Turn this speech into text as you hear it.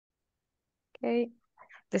Okay,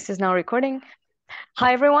 this is now recording.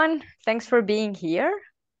 Hi, everyone. Thanks for being here.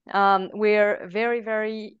 We're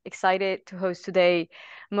very excited to host today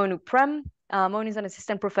Mounu Prem. Mounu is an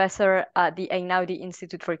assistant professor at the Einaudi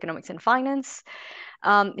Institute for Economics and Finance.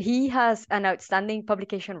 He has an outstanding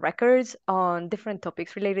publication records on different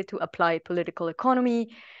topics related to applied political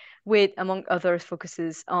economy, with, among others,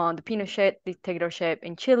 focuses on the Pinochet dictatorship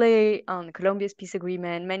in Chile, on Colombia's peace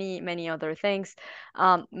agreement, many other things.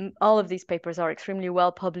 All of these papers are extremely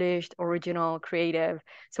well published, original, creative.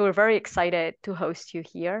 So we're very excited to host you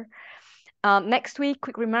here. Next week,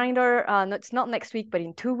 quick reminder, no, it's not next week, but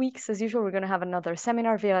in 2 weeks, as usual, we're going to have another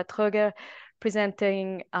seminar via Tröger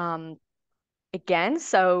presenting again,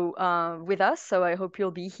 so with us. So I hope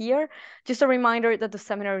you'll be here. Just a reminder that the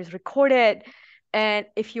seminar is recorded. And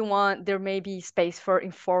if you want, there may be space for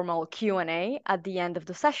informal Q&A at the end of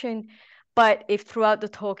the session. But if throughout the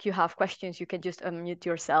talk you have questions, you can just unmute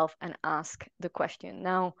yourself and ask the question.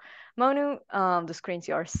 Now, Mounu, the screen's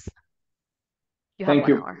yours. You have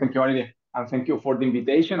 1 hour. Thank you, Olivia. And thank you for the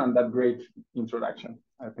invitation and that great introduction.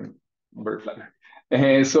 I think I'm very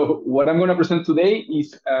flattered. So what I'm going to present today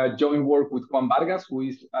is joint work with Juan Vargas, who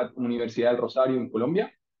is at Universidad del Rosario in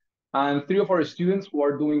Colombia, and 3 of our students who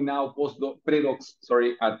are doing now pre-docs,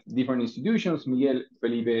 at different institutions, Miguel,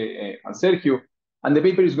 Felipe, and Sergio. And the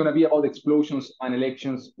paper is going to be about explosions and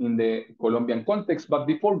elections in the Colombian context. But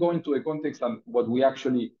before going to the context and what we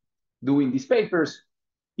actually do in these papers,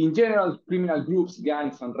 in general, criminal groups,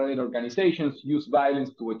 gangs, and rebel organizations use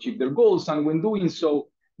violence to achieve their goals. And when doing so,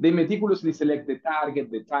 they meticulously select the target,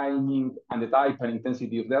 the timing, and the type and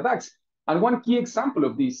intensity of the attacks. And one key example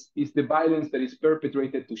of this is the violence that is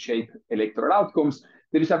perpetrated to shape electoral outcomes.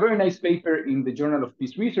 There is a very nice paper in the Journal of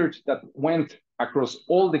Peace Research that went across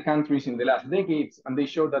all the countries in the last decades, and they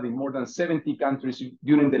showed that in more than 70 countries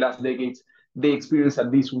during the last decades, they experienced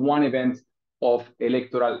at least one event of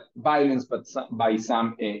electoral violence, but by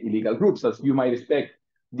some illegal groups. As you might expect,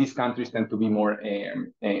 these countries tend to be more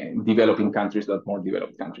developing countries than more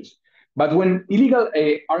developed countries. But when illegal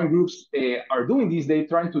armed groups are doing this, they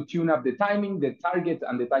try to tune up the timing, the target,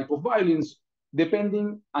 and the type of violence,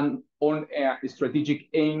 depending on a strategic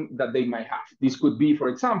aim that they might have. This could be, for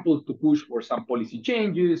example, to push for some policy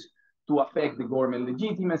changes, to affect the government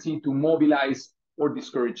legitimacy, to mobilize or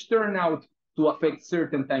discourage turnout, to affect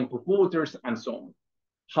certain type of voters, and so on.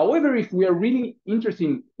 However, if we are really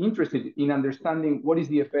interested in understanding what is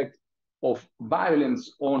the effect of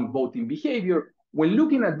violence on voting behavior, when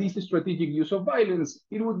looking at this strategic use of violence,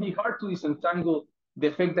 it would be hard to disentangle the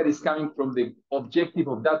effect that is coming from the objective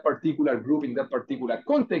of that particular group in that particular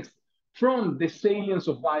context from the salience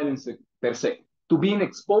of violence per se. To being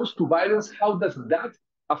exposed to violence, how does that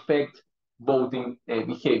affect voting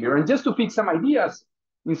behavior? And just to fix some ideas,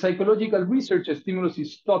 in psychological research, a stimulus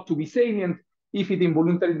is thought to be salient if it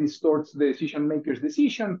involuntarily distorts the decision maker's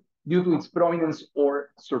decision due to its prominence or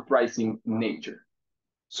surprising nature.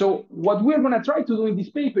 So what we're going to try to do in this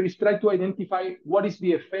paper is try to identify what is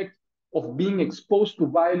the effect of being exposed to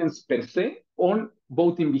violence per se on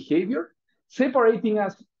voting behavior, separating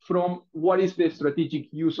us from what is the strategic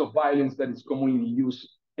use of violence that is commonly used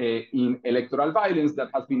in electoral violence that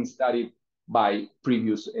has been studied by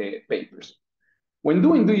previous papers. When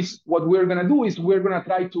doing this, what we're going to do is we're going to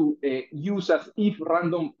try to use as if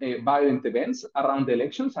random violent events around the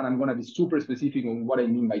elections, and I'm going to be super specific on what I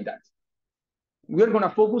mean by that. We're going to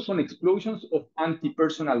focus on explosions of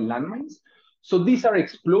anti-personnel landmines. So these are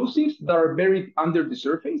explosives that are buried under the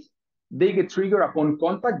surface. They get triggered upon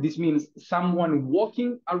contact. This means someone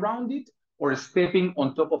walking around it or stepping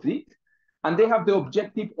on top of it. And they have the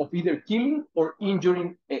objective of either killing or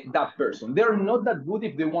injuring that person. They're not that good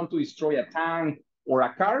if they want to destroy a tank or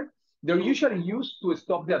a car. They're usually used to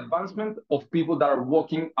stop the advancement of people that are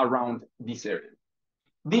walking around this area.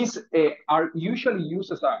 These are usually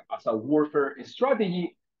used as a warfare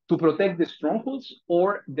strategy to protect the strongholds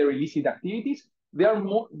or their illicit activities.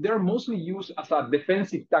 They're mostly used as a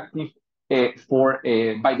defensive tactic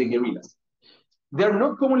by the guerrillas. They're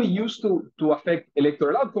not commonly used to affect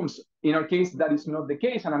electoral outcomes. In our case, that is not the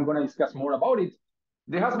case, and I'm going to discuss more about it.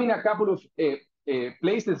 There has been a couple of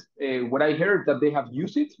places where I heard that they have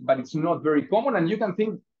used it, but it's not very common, and you can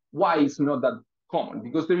think why it's not that common,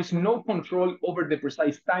 because there is no control over the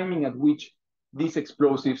precise timing at which these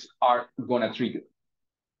explosives are going to trigger.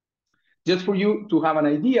 Just for you to have an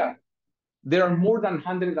idea, there are more than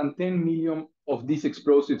 110 million of these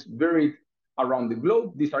explosives buried around the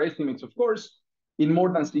globe. These are estimates, of course, in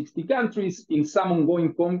more than 60 countries. In some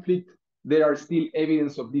ongoing conflict, there are still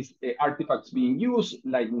evidence of these artifacts being used,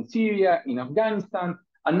 like in Syria, in Afghanistan,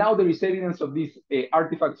 and now there is evidence of these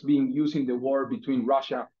artifacts being used in the war between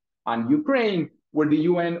Russia and Ukraine, where the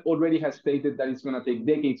UN already has stated that it's going to take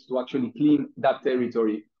decades to actually clean that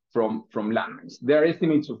territory from landmines. There are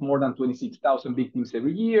estimates of more than 26,000 victims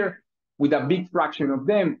every year, with a big fraction of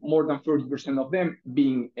them, more than 30% of them,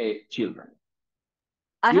 being children.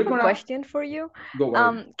 I have a question for you. Go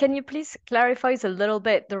ahead. Can you please clarify a little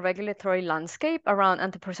bit the regulatory landscape around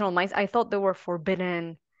anti-personnel mines? I thought they were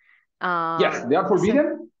forbidden. Yes, they are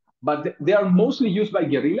forbidden, but they are mostly used by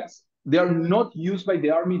guerrillas. They are not used by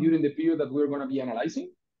the army during the period that we're going to be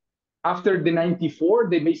analyzing. After the 94,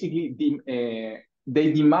 they basically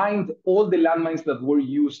they demined all the landmines that were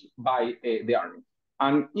used by the army.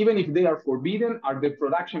 And even if they are forbidden, or their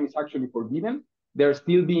production is actually forbidden, they're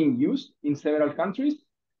still being used in several countries.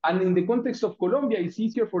 And in the context of Colombia, it's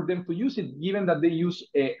easier for them to use it, given that they use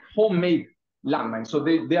a homemade landmines. So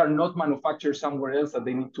they are not manufactured somewhere else that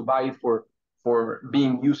they need to buy it for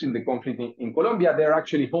being used in the conflict in Colombia. They're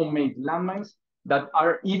actually homemade landmines that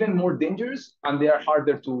are even more dangerous, and they are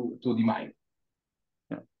harder to demine.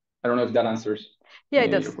 Yeah. I don't know if that answers it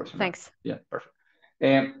does. your question. Thanks. Yeah, perfect.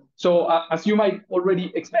 So as you might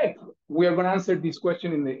already expect, we are going to answer this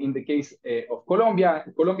question in the case of Colombia.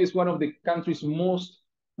 Colombia is one of the countries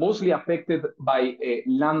mostly affected by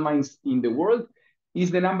landmines in the world. Is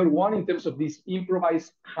the number one in terms of these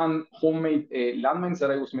improvised homemade landmines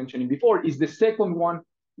that I was mentioning before. Is the second one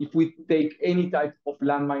if we take any type of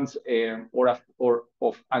landmines or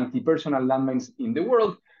of anti-personnel landmines in the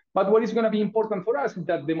world. But what is going to be important for us is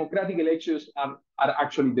that democratic elections are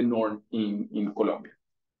actually the norm in Colombia.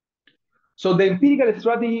 So the empirical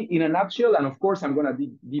strategy in a nutshell, and of course, I'm going to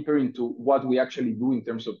dig deeper into what we actually do in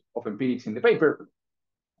terms of empirics in the paper.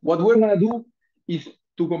 What we're going to do is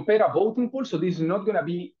to compare a voting poll. So this is not going to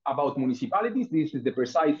be about municipalities. This is the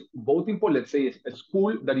precise voting poll. Let's say a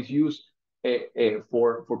school that is used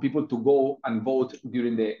for people to go and vote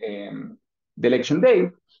during the election day.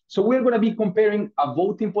 So we're going to be comparing a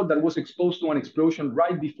voting poll that was exposed to an explosion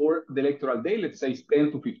right before the electoral day, let's say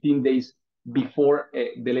 10 to 15 days before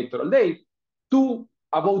the electoral day, to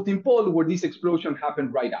a voting poll where this explosion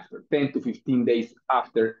happened right after, 10 to 15 days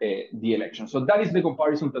after the election. So that is the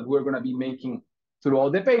comparison that we're going to be making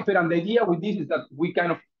throughout the paper. And the idea with this is that we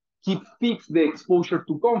kind of fix the exposure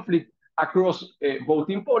to conflict across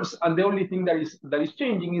voting polls. And the only thing that is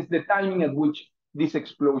changing is the timing at which these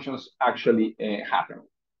explosions actually happen.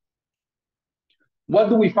 What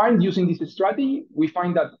do we find using this strategy? We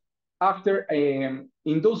find that after,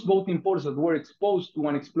 in those voting polls that were exposed to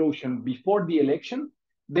an explosion before the election,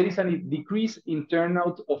 there is a decrease in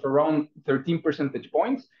turnout of around 13 percentage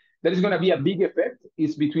points. There is going to be a big effect.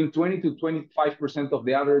 It's between 20 to 25% of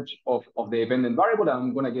the average of the dependent variable.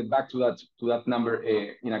 I'm going to get back to that number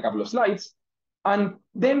in a couple of slides. And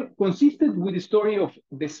then consistent with the story of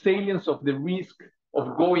the salience of the risk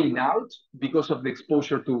of going out because of the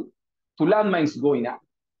exposure to landmines going up.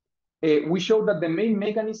 We showed that the main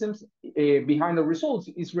mechanisms behind the results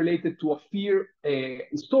is related to a fear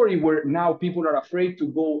story where now people are afraid to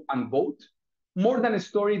go and vote, more than a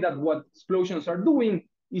story that what explosions are doing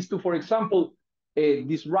is to, for example,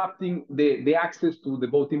 disrupting the access to the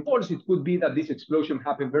voting polls. It could be that this explosion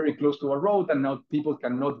happened very close to a road and now people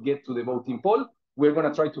cannot get to the voting poll. We're going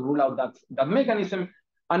to try to rule out that mechanism.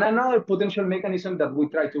 And another potential mechanism that we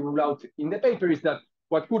try to rule out in the paper is that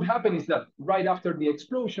what could happen is that right after the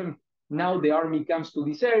explosion, now the army comes to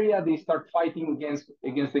this area, they start fighting against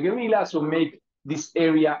the guerrilla, so make this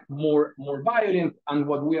area more violent. And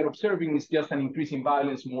what we are observing is just an increase in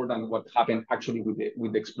violence more than what happened actually with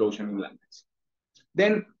the explosion in landmines.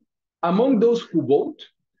 Then among those who vote,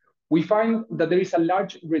 we find that there is a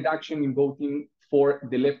large reduction in voting for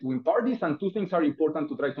the left-wing parties. And two things are important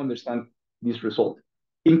to try to understand this result.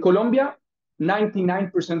 In Colombia,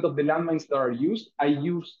 99% of the landmines that are used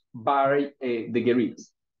by the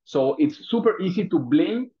guerrillas. So it's super easy to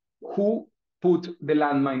blame who put the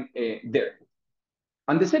landmine there.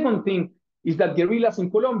 And the second thing is that guerrillas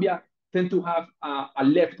in Colombia tend to have a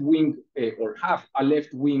left-wing or have a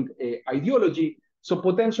left-wing ideology. So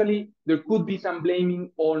potentially there could be some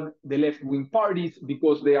blaming on the left-wing parties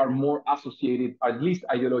because they are more associated, at least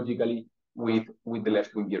ideologically, with the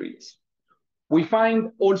left-wing guerrillas. We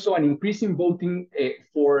find also an increase in voting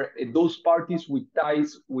for those parties with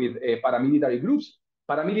ties with paramilitary groups.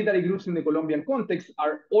 Paramilitary groups in the Colombian context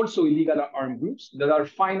are also illegal armed groups that are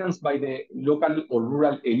financed by the local or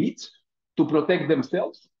rural elites to protect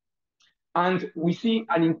themselves. And we see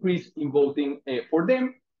an increase in voting for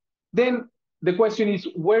them. Then the question is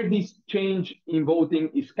where this change in voting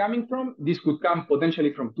is coming from. This could come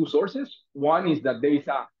potentially from two sources. One is that there is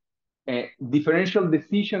a differential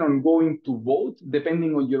decision on going to vote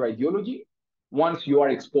depending on your ideology. Once you are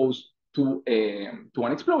exposed to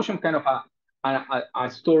an explosion, kind of a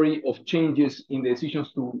story of changes in the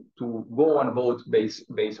decisions to go and vote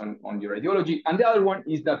based on your ideology. And the other one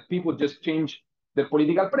is that people just change their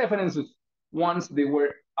political preferences once they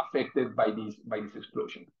were affected by this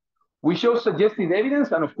explosion. We show suggested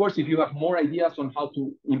evidence, and of course, if you have more ideas on how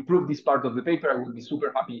to improve this part of the paper, I would be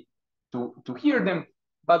super happy to hear them.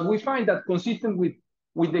 But we find that consistent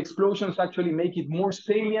with the explosions actually make it more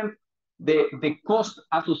salient the cost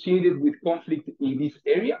associated with conflict in this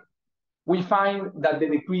area. We find that the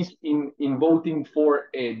decrease in voting for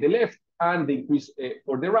the left and the increase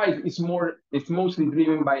for the right is mostly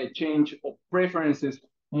driven by a change of preferences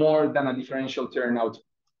more than a differential turnout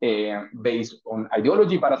based on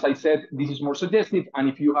ideology. But as I said, this is more suggestive, and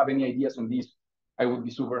if you have any ideas on this, I would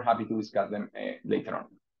be super happy to discuss them later on.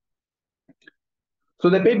 So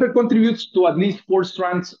the paper contributes to at least 4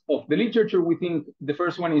 strands of the literature. We think the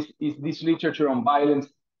first one is this literature on violence,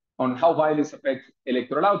 on how violence affects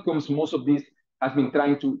electoral outcomes. Most of this has been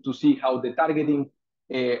trying to see how the targeting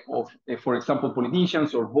of, for example,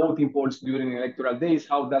 politicians or voting polls during electoral days,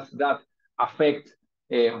 how does that affect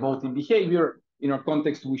voting behavior? In our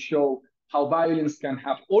context, we show how violence can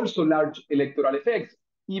have also large electoral effects,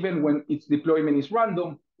 even when its deployment is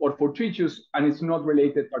random or fortuitous, and it's not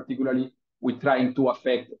related particularly with trying to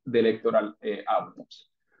affect the electoral outcomes.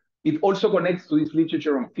 It also connects to this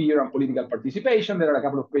literature on fear and political participation. There are a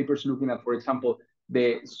couple of papers looking at, for example,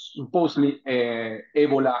 the supposedly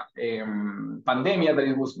Ebola pandemic, that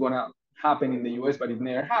it was going to happen in the US, but it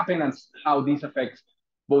never happened, and how this affects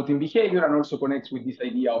voting behavior, and also connects with this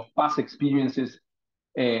idea of past experiences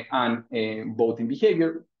and voting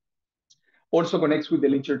behavior. Also connects with the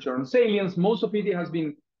literature on salience. Most of it has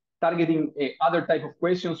been targeting other type of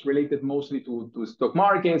questions related mostly to stock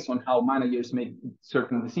markets, on how managers make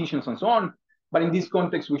certain decisions and so on. But in this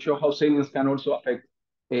context, we show how salience can also affect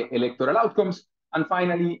electoral outcomes. And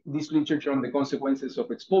finally, this literature on the consequences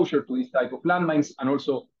of exposure to this type of landmines, and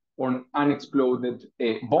also on unexploded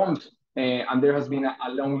bombs. And there has been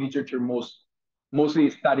a long literature mostly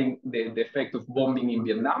studying the effect of bombing in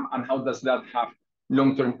Vietnam, and how does that have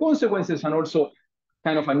long-term consequences, and also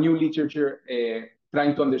kind of a new literature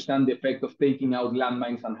trying to understand the effect of taking out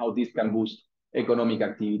landmines and how this can boost economic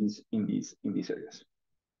activities in these areas.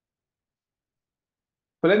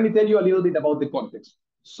 So let me tell you a little bit about the context.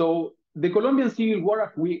 So the Colombian Civil War,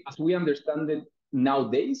 as we understand it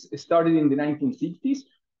nowadays, started in the 1960s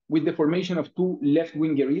with the formation of 2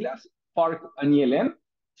 left-wing guerrillas, FARC and ELN.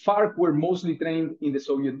 FARC were mostly trained in the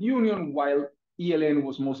Soviet Union, while ELN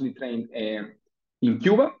was mostly trained in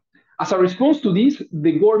Cuba. As a response to this,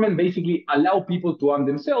 the government basically allowed people to arm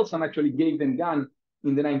themselves and actually gave them guns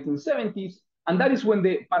in the 1970s. And that is when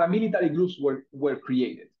the paramilitary groups were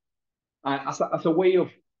created as a way of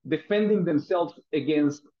defending themselves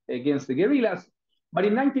against the guerrillas. But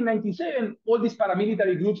in 1997, all these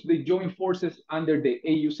paramilitary groups, they joined forces under the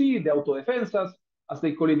AUC, the Autodefensas, as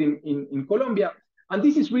they call it in Colombia. And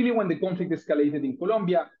this is really when the conflict escalated in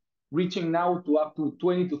Colombia, reaching now to up to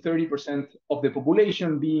 20 to 30% of the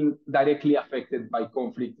population being directly affected by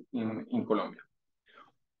conflict in Colombia.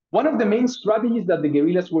 One of the main strategies that the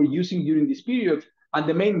guerrillas were using during this period, and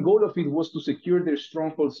the main goal of it, was to secure their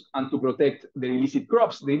strongholds and to protect their illicit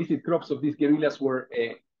crops. The illicit crops of these guerrillas were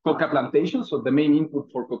coca plantations, so the main input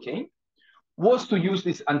for cocaine, was to use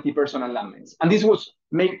these anti-personal landmines. And this was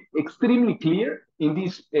made extremely clear in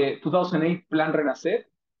this 2008 Plan Renacer,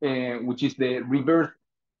 which is the rebirth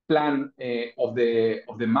plan of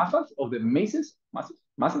the masses.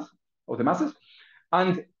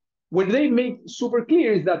 And what they made super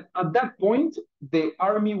clear is that at that point, the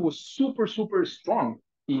army was super strong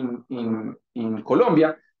in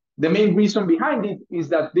Colombia. The main reason behind it is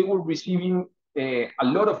that they were receiving a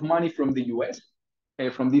lot of money from the US,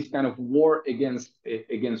 from this kind of war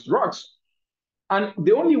against drugs. And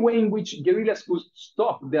the only way in which guerrillas could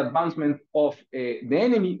stop the advancement of the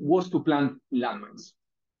enemy was to plant landmines.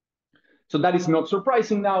 So that is not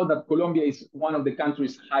surprising now that Colombia is one of the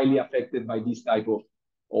countries highly affected by this type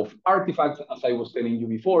of artifacts. As I was telling you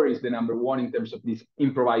before, is the #1 in terms of these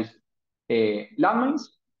improvised landmines.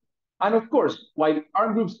 And of course, while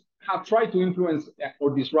armed groups have tried to influence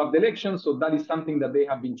or disrupt elections, so that is something that they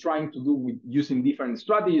have been trying to do with using different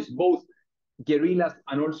strategies, both guerrillas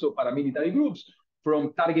and also paramilitary groups,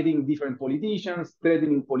 from targeting different politicians,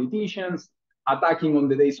 threatening politicians, attacking on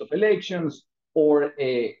the days of elections, or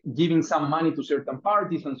giving some money to certain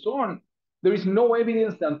parties and so on. There is no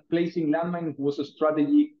evidence that placing landmines was a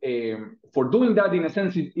strategy for doing that. In a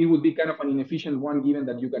sense, it would be kind of an inefficient one, given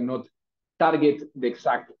that you cannot target the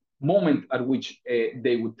exact moment at which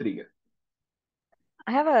they would trigger.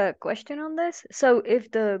 I have a question on this. So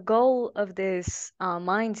if the goal of this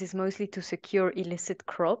mines is mostly to secure illicit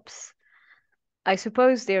crops, I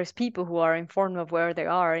suppose there's people who are informed of where they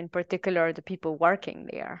are, in particular the people working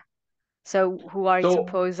there. So who I So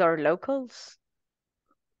suppose are locals?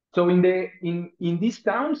 So in these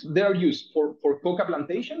towns, they are used for coca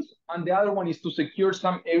plantations, and the other one is to secure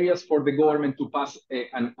some areas for the government to pass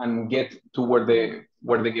and get to where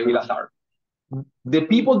the guerrillas are. The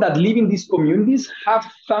people that live in these communities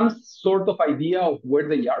have some sort of idea of where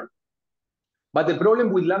they are. But the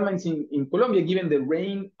problem with landmines in Colombia, given the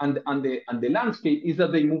rain and the landscape, is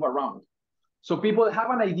that they move around. So people have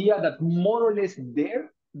an idea that more or less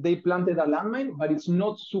there they planted a landmine, but it's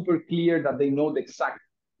not super clear that they know the exact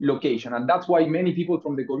location. And that's why many people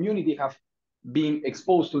from the community have been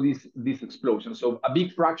exposed to this explosion. So a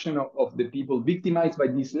big fraction of the people victimized by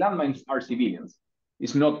these landmines are civilians.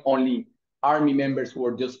 It's not only army members who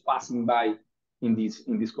are just passing by in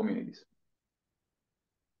these communities.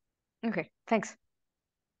 Okay, thanks.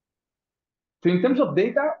 So in terms of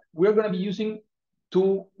data, we're going to be using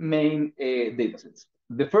two main data sets.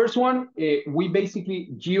 The first one, we basically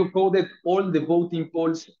geocoded all the voting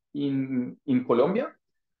polls in Colombia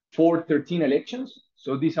for 13 elections.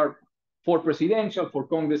 So these are for presidential, for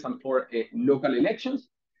Congress, and for local elections.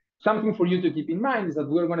 Something for you to keep in mind is that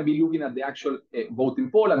we're going to be looking at the actual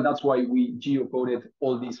voting poll, and that's why we geocoded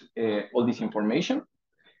all this information.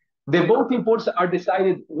 The voting polls are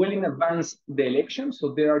decided well in advance the election,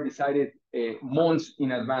 so they are decided months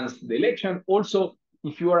in advance the election. Also,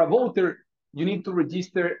 if you are a voter, you need to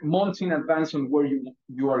register months in advance on where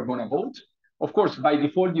you are going to vote. Of course, by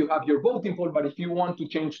default, you have your voting poll, but if you want to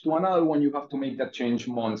change to another one, you have to make that change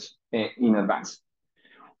months in advance.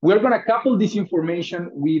 We're going to couple this information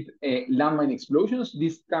with landmine explosions.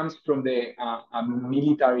 This comes from the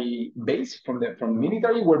military base, from the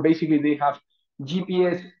military, where basically they have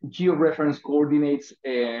GPS georeference coordinates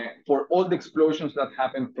for all the explosions that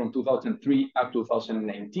happened from 2003 up to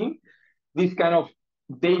 2019. This kind of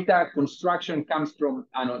data construction comes from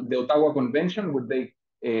the Ottawa Convention, where they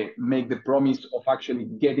make the promise of actually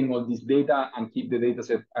getting all this data and keep the data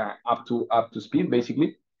set up to speed,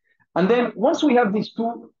 basically. And then once we have these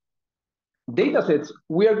two data sets,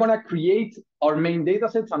 we are going to create our main data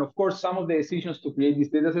sets. And of course, some of the decisions to create these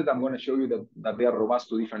data sets, I'm going to show you that they are robust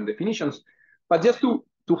to different definitions. But just to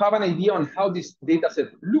have an idea on how this data set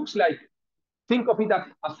looks like, think of it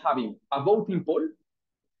as having a voting poll.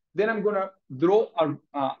 Then I'm going to draw a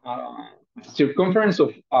circumference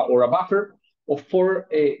of or a buffer of 4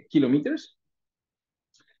 kilometers.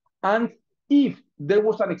 And if there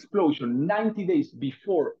was an explosion 90 days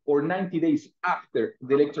before or 90 days after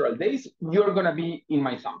the electoral days, you're going to be in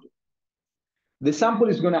my sample. The sample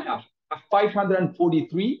is going to have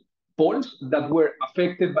 543 polls that were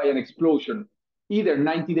affected by an explosion, either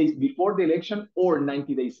 90 days before the election or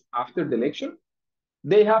 90 days after the election.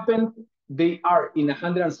 They are in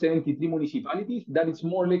 173 municipalities. That is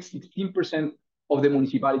more or less 16% of the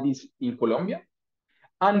municipalities in Colombia.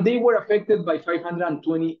 And they were affected by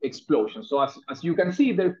 520 explosions. So as you can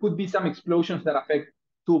see, there could be some explosions that affect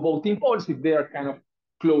two voting polls if they are kind of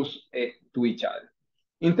close to each other.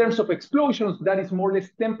 In terms of explosions, that is more or less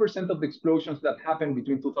 10% of the explosions that happened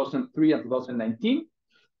between 2003 and 2019.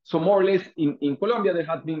 So more or less in Colombia, there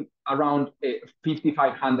have been around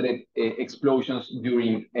 5,500 explosions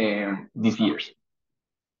during these years.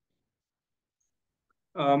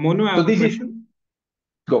 Mounu, I have a question.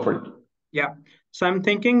 Go for it. Yeah. So I'm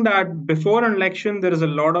thinking that before an election, there is a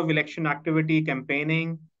lot of election activity,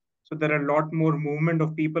 campaigning. So there are a lot more movement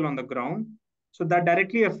of people on the ground. So that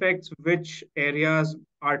directly affects which areas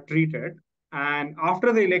are treated. And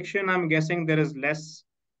after the election, I'm guessing there is less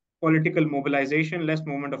political mobilization, less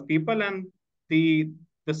movement of people, and the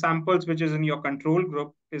samples which is in your control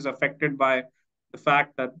group is affected by the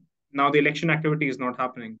fact that now the election activity is not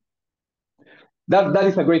happening. That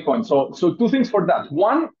is a great point. So two things for that.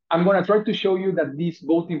 One, I'm going to try to show you that these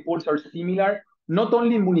voting polls are similar, not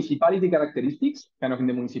only in municipality characteristics, kind of in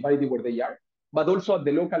the municipality where they are, but also at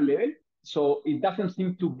the local level. So it doesn't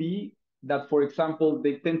seem to be that, for example,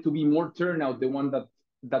 they tend to be more turnout, the one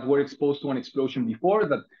that were exposed to an explosion before,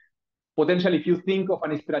 that potentially if you think of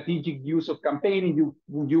a strategic use of campaigning,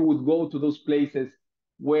 you would go to those places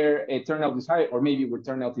where turnout is high, or maybe where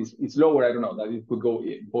turnout is lower. I don't know, that it could go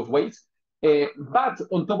both ways. But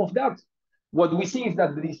on top of that, what we see is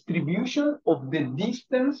that the distribution of the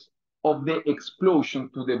distance of the explosion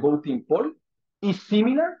to the voting poll is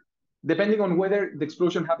similar, depending on whether the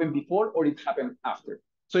explosion happened before or it happened after.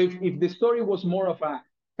 So if the story was more of a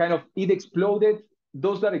kind of it exploded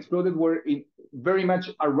those that exploded were very much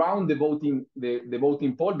around the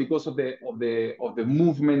voting poll because of the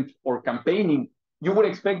movement or campaigning. You would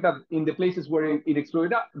expect that in the places where it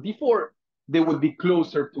exploded up before, they would be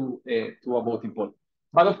closer to a voting poll.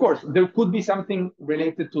 But of course, there could be something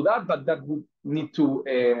related to that, but that would need to,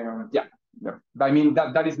 I mean,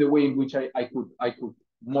 that is the way in which I could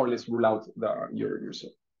more or less rule out your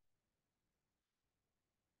set.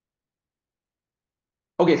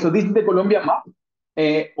 Okay, so this is the Colombia map.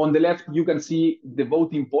 On the left, you can see the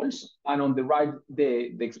voting polls, and on the right,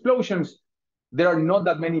 the explosions. There are not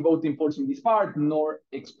that many voting polls in this part, nor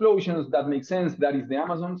explosions. That makes sense. That is the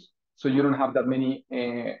Amazons. So you don't have that many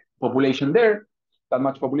population there, that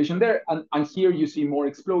much population there. And here you see more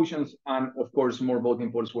explosions and, of course, more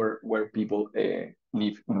voting polls where people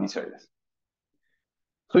live in these areas.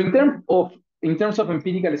 So in terms of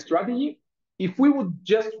empirical strategy, if we would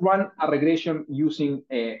just run a regression using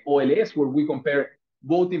OLS, where we compare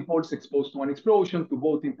voting polls exposed to an explosion to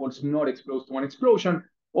voting polls not exposed to an explosion,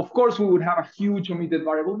 of course, we would have a huge omitted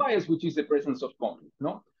variable bias, which is the presence of conflict,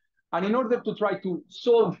 no? And in order to try to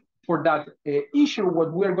solve for that issue,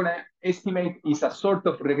 what we're going to estimate is a sort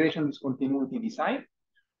of regression discontinuity design,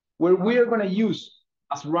 where we are going to use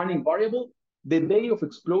as running variable the day of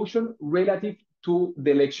explosion relative to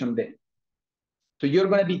the election day. So you're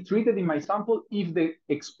going to be treated in my sample if the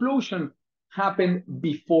explosion happened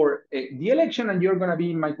before the election, and you're going to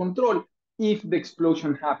be in my control if the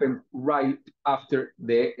explosion happened right after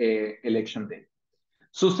the election day.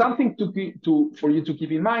 So something for you to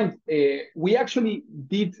keep in mind, we actually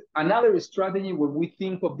did another strategy where we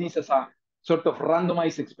think of this as a sort of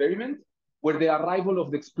randomized experiment, where the arrival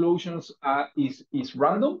of the explosions is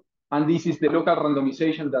random. And this is the local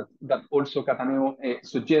randomization that also Cataneo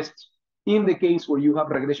suggests in the case where you have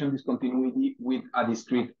regression discontinuity with a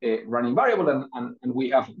discrete running variable, and we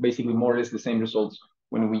have basically more or less the same results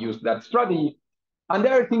when we use that strategy. And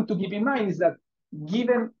the other thing to keep in mind is that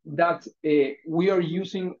given that we are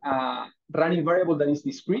using a running variable that is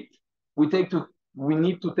discrete, we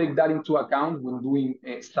need to take that into account when doing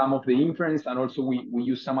some of the inference, and also we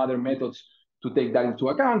use some other methods to take that into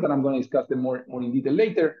account, and I'm going to discuss them more in detail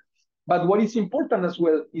later. But what is important as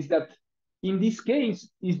well is that in this case,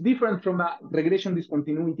 is different from a regression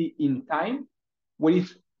discontinuity in time. What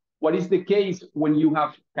is the case when you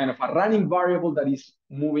have kind of a running variable that is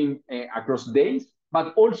moving across days,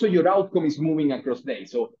 but also your outcome is moving across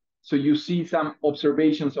days. So you see some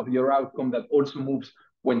observations of your outcome that also moves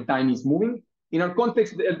when time is moving. In our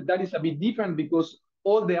context, that is a bit different because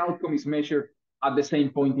all the outcome is measured at the same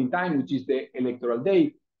point in time, which is the electoral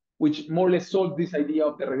day, which more or less solves this idea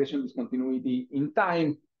of the regression discontinuity in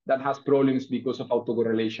time that has problems because of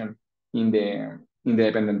autocorrelation in the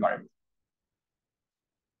dependent variable.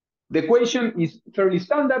 The equation is fairly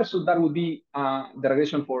standard, so that would be the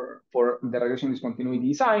regression for the regression discontinuity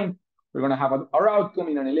design. We're going to have our outcome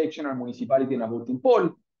in an election, a municipality, and a voting poll.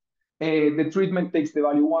 The treatment takes the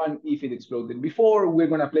value 1 if it exploded before. We're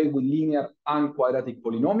going to play with linear and quadratic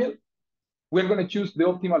polynomial. We're going to choose the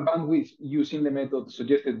optimal bandwidth using the method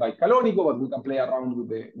suggested by Calónico, but we can play around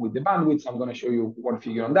with the bandwidth. I'm going to show you one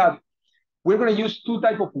figure on that. We're going to use two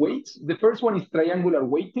types of weights. The first one is triangular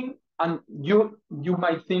weighting, and you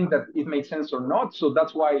might think that it makes sense or not. So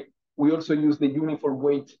that's why we also use the uniform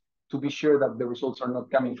weight to be sure that the results are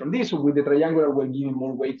not coming from this. So with the triangular, we're giving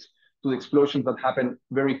more weights to the explosions that happen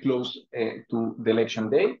very close to the election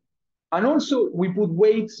day. And also, we put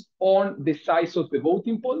weights on the size of the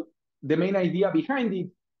voting poll. The main idea behind it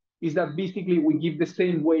is that basically we give the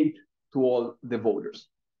same weight to all the voters.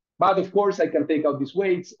 But of course, I can take out these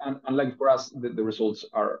weights, and unlike for us, the results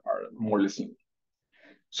are more or less similar.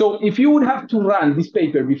 So if you would have to run this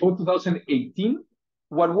paper before 2018,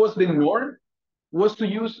 what was the norm was to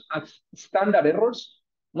use as standard errors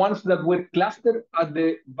ones that were clustered at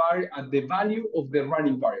the value of the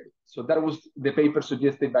running variable. So that was the paper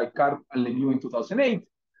suggested by Karp and Lemieux in 2008.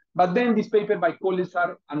 But then this paper by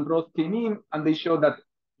Kolesar and Roth came in, and they showed that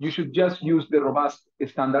you should just use the robust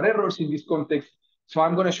standard errors in this context. So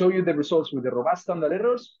I'm going to show you the results with the robust standard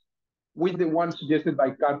errors, with the ones suggested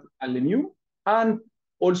by Karp and Lemieux. And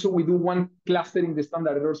also we do one clustering the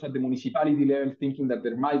standard errors at the municipality level, thinking that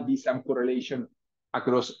there might be some correlation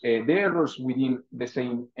across the errors within the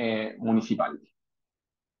same municipality.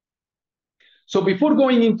 So before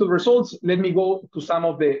going into results, let me go to some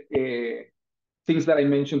of the things that I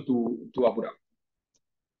mentioned to Apuram.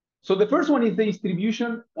 So the first one is the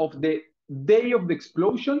distribution of the day of the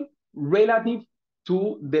explosion relative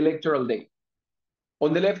to the electoral day.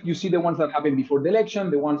 On the left, you see the ones that happen before the election.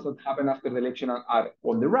 The ones that happen after the election are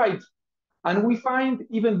on the right. And we find,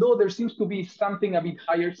 even though there seems to be something a bit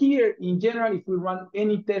higher here, in general, if we run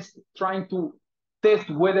any test trying to test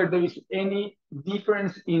whether there is any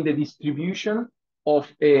difference in the distribution of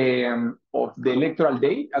the electoral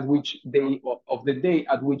day at which they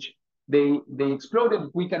exploded,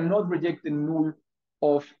 we cannot reject the null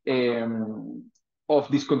of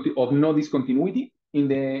no discontinuity in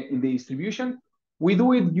the distribution. We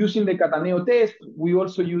do it using the Cataneo test. We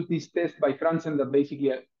also use this test by Franzen that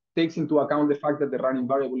basically takes into account the fact that the running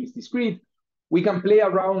variable is discrete. We can play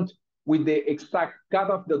around with the exact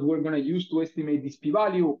cutoff that we're going to use to estimate this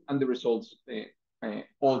p-value, and the results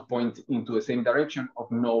all point into the same direction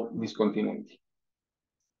of no discontinuity.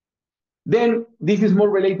 Then this is more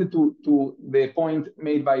related to the point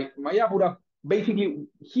made by Mayapura. Basically,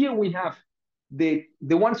 here we have the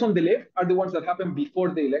ones on the left are the ones that happen before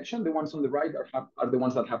the election. The ones on the right are the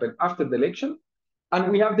ones that happen after the election. And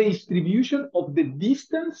we have the distribution of the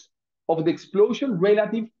distance of the explosion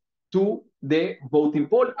relative to the voting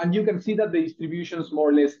poll. And you can see that the distributions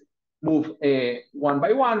more or less move one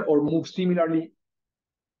by one or move similarly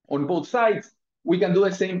on both sides. We can do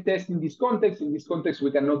the same test in this context. In this context,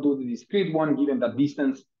 we cannot do the discrete one, given that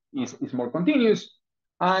distance is more continuous.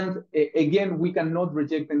 And again, we cannot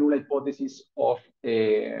reject the null hypothesis of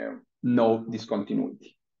no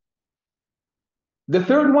discontinuity. The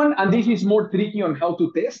third one, and this is more tricky on how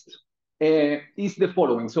to test, is the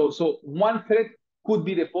following. So one threat could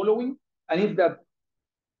be the following, and it's that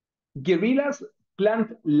guerrillas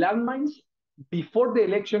plant landmines before the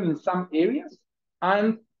election in some areas,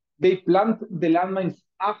 and they plant the landmines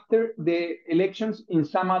after the elections in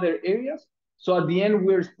some other areas. So at the end,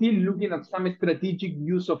 we're still looking at some strategic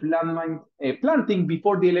use of landmine planting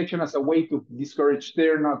before the election as a way to discourage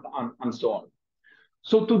turnout and so on.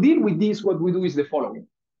 So to deal with this, what we do is the following.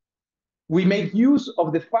 We make use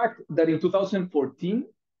of the fact that in 2014,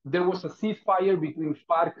 there was a ceasefire between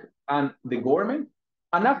FARC and the government.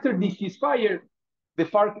 And after this ceasefire, the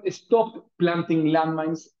FARC stopped planting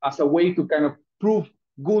landmines as a way to kind of prove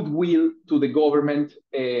goodwill to the government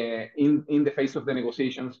in the face of the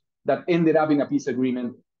negotiations that ended up in a peace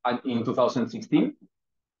agreement in 2016.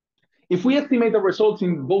 If we estimate the results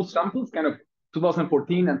in both samples, kind of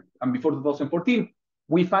 2014 and before 2014,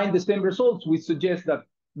 we find the same results, which suggest that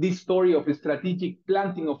this story of a strategic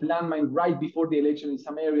planting of landmine right before the election in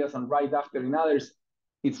some areas and right after in others,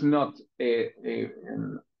 it's not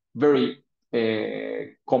very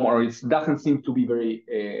common, or it doesn't seem to be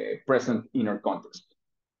very present in our context.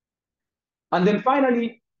 And then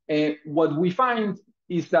finally, what we find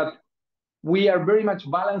is that we are very much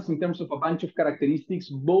balanced in terms of a bunch of characteristics,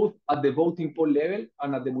 both at the voting poll level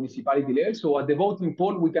and at the municipality level. So at the voting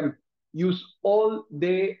poll, we can use all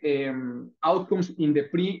the outcomes in the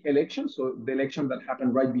pre-election, so the election that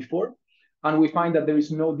happened right before, and we find that there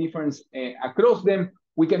is no difference across them.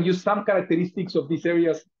 We can use some characteristics of these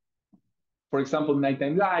areas, for example,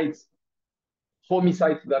 nighttime lights,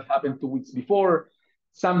 homicides that happened 2 weeks before,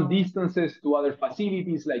 some distances to other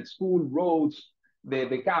facilities like school, roads,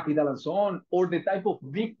 the capital, and so on, or the type of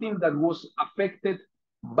victim that was affected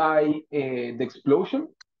by the explosion.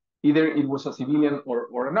 Either it was a civilian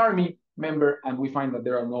or an army member, and we find that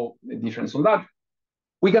there are no difference on that.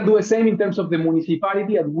 We can do the same in terms of the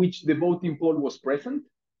municipality at which the voting poll was present.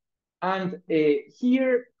 And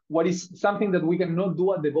here, what is something that we cannot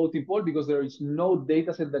do at the voting poll, because there is no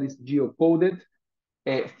data set that is geocoded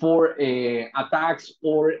for attacks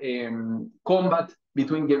or combat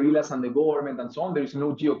between guerrillas and the government and so on. There is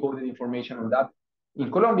no geocoded information on that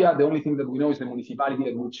in Colombia. The only thing that we know is the municipality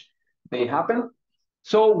at which they happen.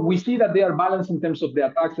 So we see that they are balanced in terms of the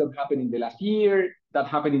attacks that happened in the last year, that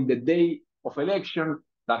happened in the day of election,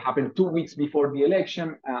 that happened 2 weeks before the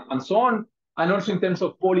election, and so on. And also in terms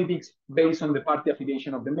of politics based on the party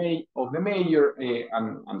affiliation of the mayor,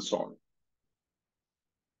 and so on.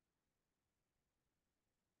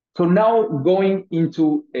 So now going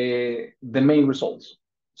into the main results.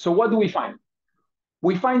 So what do we find?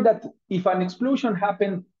 We find that if an explosion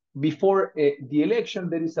happened before the election,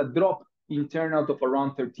 there is a drop in turnout of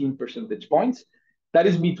around 13 percentage points. That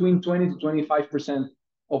is between 20 to 25%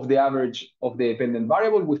 of the average of the dependent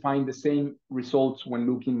variable. We find the same results when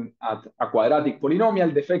looking at a quadratic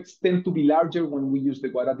polynomial. The effects tend to be larger when we use the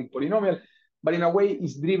quadratic polynomial, but in a way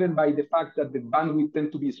it's driven by the fact that the bandwidth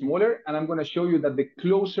tend to be smaller. And I'm going to show you that the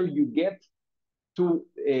closer you get to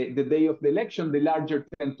the day of the election, the larger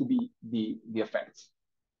tend to be the effects.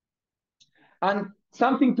 And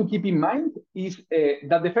something to keep in mind is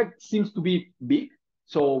that the effect seems to be big.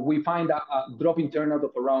 So we find a drop in turnout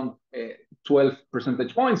of around 12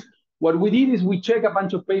 percentage points. What we did is we check a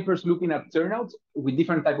bunch of papers looking at turnouts with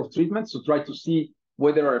different types of treatments to try to see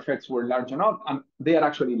whether our effects were large or not, and they are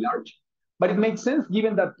actually large. But it makes sense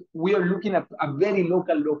given that we are looking at a very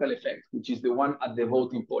local effect, which is the one at the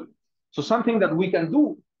voting poll. So something that we can do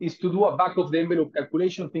is to do a back of the envelope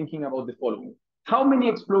calculation thinking about the following. How many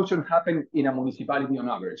explosions happen in a municipality on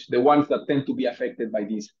average, the ones that tend to be affected by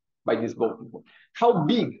this voting poll? How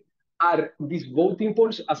big are these voting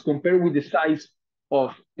polls as compared with the size of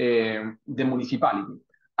the municipality?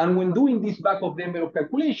 And when doing this back of the envelope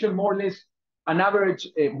calculation, more or less, an average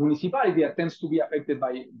municipality that tends to be affected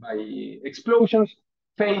by explosions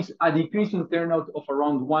face a decrease in turnout of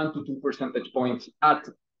around 1 to 2 percentage points at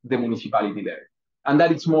the municipality level. And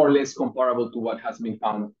that is more or less comparable to what has been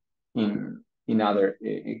found in other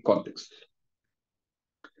contexts.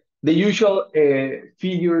 The usual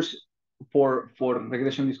figures for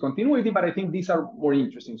regression discontinuity, but I think these are more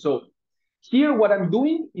interesting. So here what I'm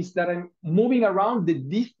doing is that I'm moving around the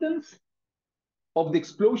distance of the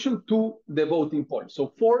explosion to the voting poll.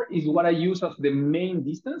 So 4 is what I use as the main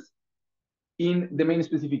distance in the main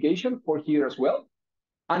specification for here as well.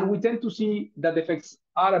 And we tend to see that the effects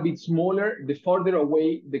are a bit smaller the further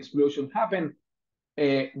away the explosion happened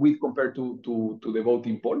with compared to the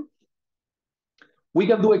voting poll. We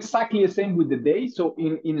can do exactly the same with the day. So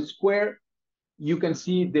in square, you can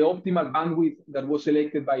see the optimal bandwidth that was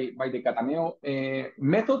selected by the Cataneo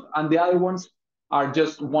method, and the other ones are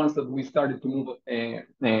just ones that we started to move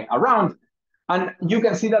around. And you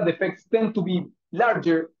can see that the effects tend to be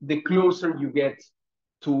larger the closer you get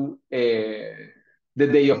to the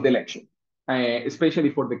day of the election,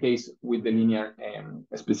 especially for the case with the linear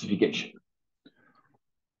specification.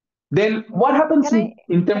 Then what happens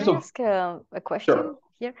in terms of... Can I ask a question? Sure.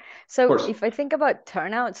 Here? So if I think about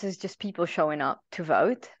turnouts as just people showing up to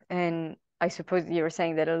vote, and I suppose you were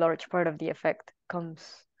saying that a large part of the effect comes,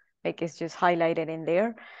 like, is just highlighted in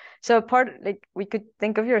there. So we could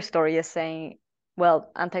think of your story as saying, well,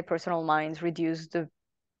 anti-personal mines reduce the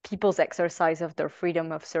people's exercise of their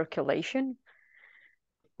freedom of circulation.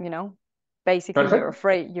 You know, basically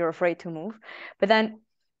you're afraid to move. But then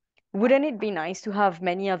wouldn't it be nice to have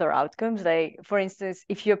many other outcomes? Like, for instance,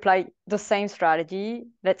 if you apply the same strategy,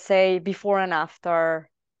 let's say before and after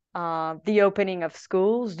the opening of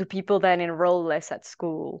schools, do people then enroll less at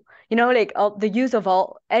school? You know, like the use of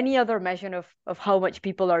any other measure of how much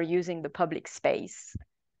people are using the public space.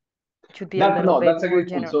 It should be that's a great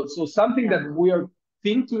point. So something that we are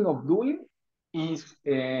thinking of doing is,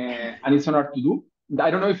 and it's an art to do. I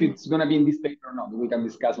don't know if it's going to be in this paper or not. We can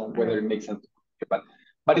discuss on whether it makes sense.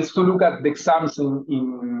 But it's to look at the exams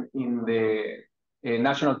in the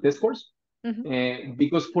national test scores,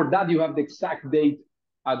 because for that you have the exact date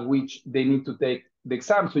at which they need to take the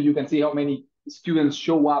exam, so you can see how many students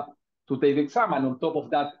show up to take the exam, and on top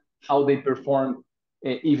of that, how they perform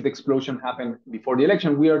if the explosion happened before the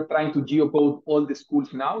election. We are trying to geocode all the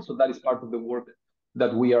schools now, so that is part of the work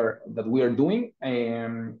that we are doing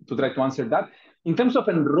to try to answer that. In terms of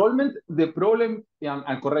enrollment, the problem,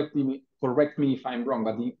 and correct me if I'm wrong,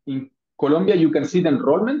 but in Colombia, you can see the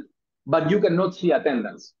enrollment, but you cannot see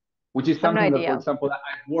attendance, which is something that, for example,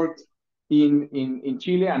 I've worked in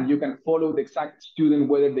Chile, and you can follow the exact student,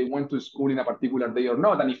 whether they went to school in a particular day or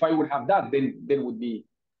not. And if I would have that, then would be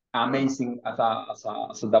amazing as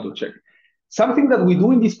a double check. Something that we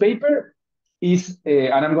do in this paper is,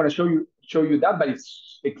 and I'm going to show you that, but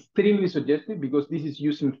it's extremely suggestive because this is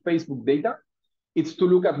using Facebook data. It's to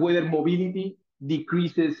look at whether mobility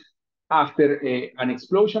decreases after an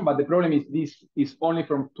explosion, but the problem is this is only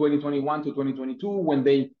from 2021 to 2022 when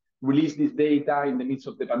they released this data in the midst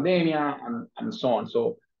of the pandemic and so on.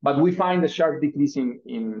 So, but we find a sharp decrease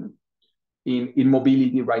in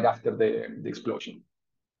mobility right after the explosion.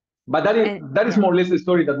 But that is more or less the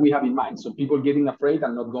story that we have in mind. So people getting afraid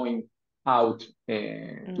and not going out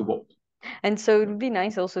to vote. And so it would be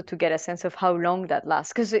nice also to get a sense of how long that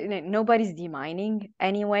lasts, because nobody's demining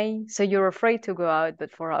anyway. So you're afraid to go out,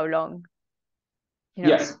 but for how long? You know?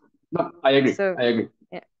 Yes, no, I agree. I agree.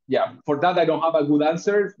 Yeah, for that I don't have a good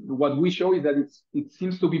answer. What we show is that it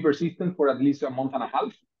seems to be persistent for at least a month and a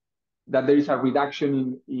half, that there is a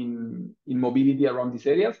reduction in mobility around these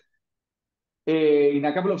areas. In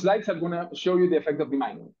a couple of slides, I'm going to show you the effect of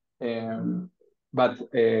demining. But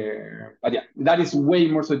yeah, that is way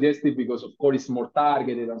more suggestive because, of course, it's more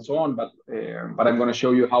targeted and so on. But I'm going to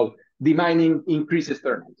show you how demining increases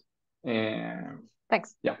turnout.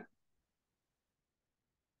 Thanks. Yeah.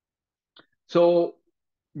 So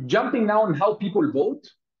jumping now on how people vote,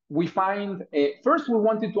 we find, first we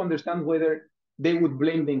wanted to understand whether they would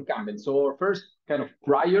blame the incumbent. So our first kind of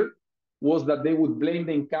prior was that they would blame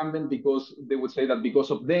the incumbent because they would say that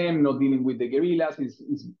because of them not dealing with the guerrillas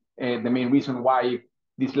is the main reason why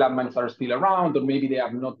these landmines are still around, or maybe they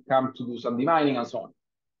have not come to do some demining and so on.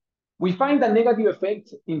 We find a negative effect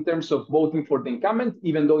in terms of voting for the incumbent,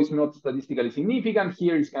 even though it's not statistically significant.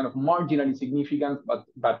 Here it's kind of marginally significant,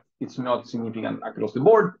 but it's not significant across the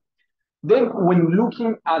board. Then when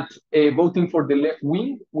looking at voting for the left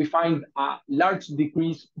wing, we find a large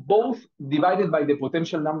decrease, both divided by the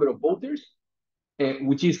potential number of voters,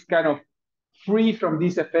 which is kind of free from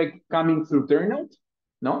this effect coming through turnout,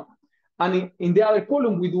 no? And in the other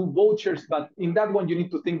column, we do vouchers, but in that one, you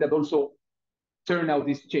need to think that also turnout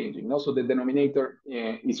is changing, no? So the denominator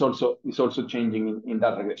is also changing in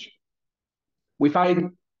that regression. We find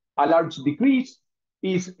a large decrease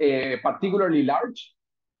is particularly large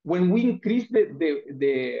when we increase the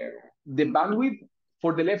bandwidth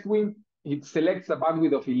for the left wing. It selects a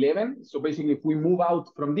bandwidth of 11. So basically, if we move out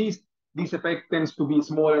from this effect tends to be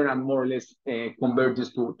smaller and more or less converges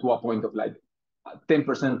to a point of like 10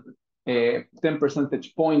 percentage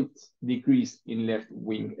points decrease in left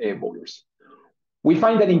wing voters. We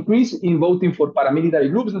find an increase in voting for paramilitary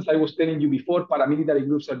groups. As I was telling you before, paramilitary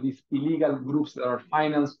groups are these illegal groups that are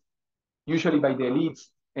financed usually by the elites,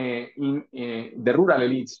 the rural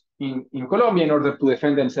elites in Colombia in order to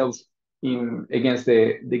defend themselves against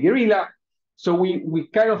the guerrilla. So we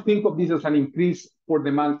kind of think of this as an increase for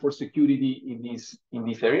demand for security in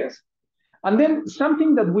these areas. And then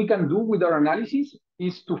something that we can do with our analysis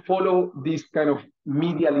is to follow this kind of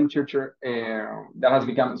media literature that has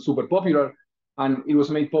become super popular. And it was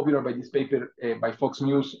made popular by this paper by Fox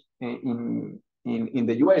News in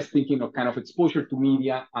the US, thinking of kind of exposure to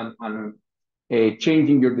media and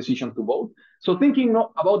changing your decision to vote. So thinking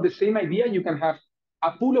about the same idea, you can have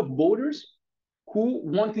a pool of voters who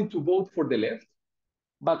wanted to vote for the left,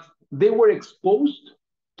 but they were exposed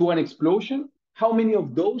to an explosion. How many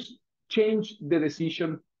of those changed the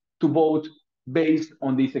decision to vote based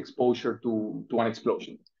on this exposure to an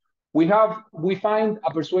explosion? We find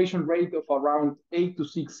a persuasion rate of around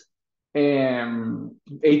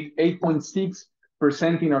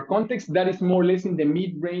 8.6% in our context. That is more or less in the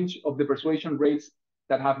mid-range of the persuasion rates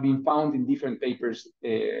that have been found in different papers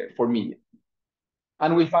for media.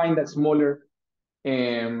 And we find a smaller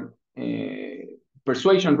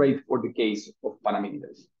persuasion rate for the case of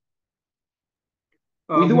paramilitaries.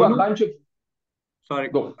 We do a bunch of... Sorry,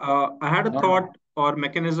 I had a thought or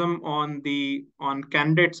mechanism on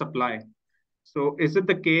candidate supply. So is it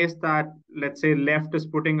the case that, let's say, left is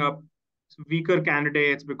putting up weaker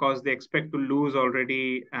candidates because they expect to lose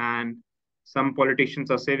already, and some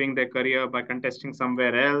politicians are saving their career by contesting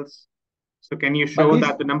somewhere else? So can you show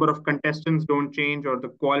that the number of contestants don't change or the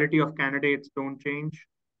quality of candidates don't change?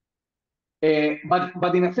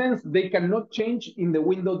 But in a sense, they cannot change in the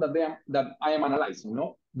window that I am analyzing,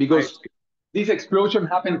 no? Because this explosion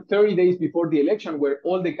happened 30 days before the election, where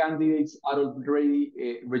all the candidates are already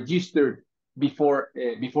registered before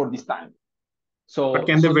this time. So, but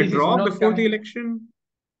can they withdraw before the election?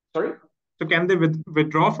 Sorry? So can they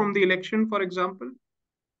withdraw from the election, for example?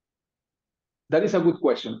 That is a good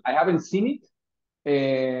question. I haven't seen it,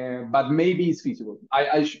 but maybe it's feasible.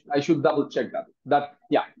 I should double check that.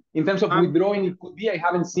 Yeah, in terms of withdrawing, it could be. I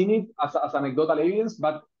haven't seen it as anecdotal evidence,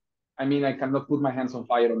 but I mean, I cannot put my hands on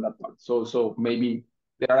fire on that part. So maybe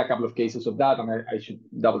there are a couple of cases of that, and I should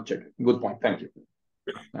double check. Good point. Thank you.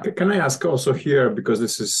 Yeah. Can I ask also here, because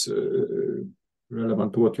this is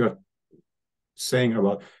relevant to what you are saying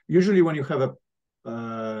about, usually when you have a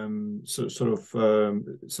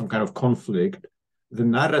some kind of conflict, the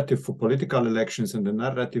narrative for political elections and the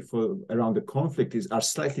narrative around the conflict are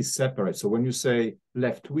slightly separate. So when you say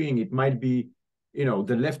left wing, it might be,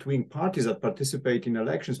 the left wing parties that participate in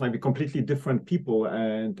elections might be completely different people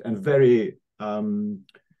and very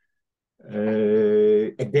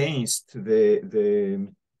against the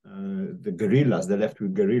guerrillas, the left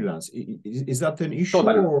wing guerrillas. Is that an issue?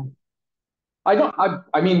 Totally. Or?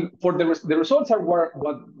 I mean, for the results are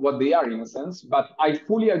what they are in a sense, but I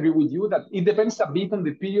fully agree with you that it depends a bit on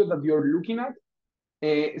the period that you're looking at.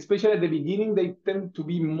 Especially at the beginning, they tend to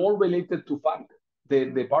be more related to FARC,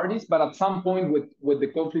 the parties, but at some point with the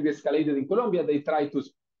conflict escalated in Colombia, they try to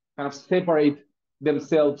kind of separate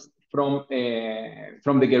themselves from the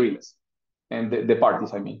guerrillas and the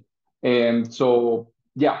parties, I mean. And so,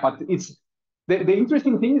 yeah, but it's the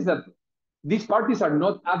interesting thing is that these parties are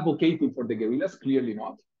not advocating for the guerrillas, clearly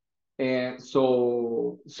not.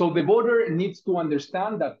 So the voter needs to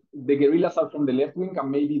understand that the guerrillas are from the left wing and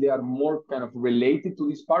maybe they are more kind of related to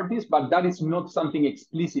these parties, but that is not something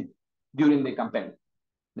explicit during the campaign.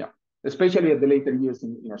 Yeah, especially at the later years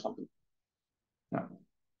or something. Yeah.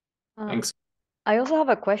 Thanks. I also have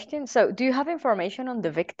a question. So do you have information on the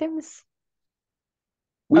victims?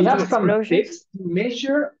 We have some text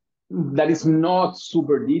measure that is not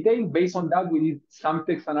super detailed. Based on that, we did some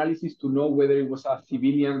text analysis to know whether it was a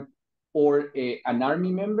civilian or an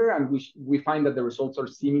army member, and we find that the results are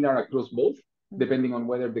similar across both, depending on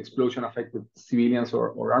whether the explosion affected civilians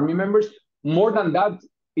or army members. More than that,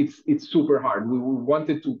 it's super hard. We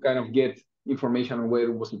wanted to kind of get information on whether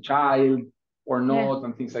it was a child or not,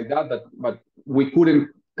 and things like that, but we couldn't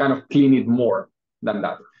kind of clean it more than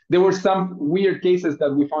that. There were some weird cases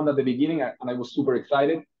that we found at the beginning, and I was super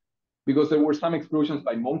excited because there were some explosions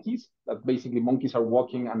by monkeys, that basically monkeys are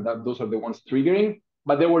walking and that those are the ones triggering,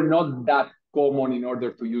 but they were not that common in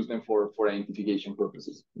order to use them for identification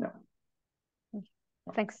purposes. Yeah.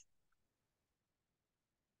 Thanks.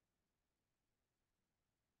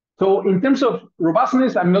 So in terms of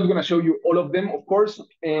robustness, I'm not going to show you all of them, of course,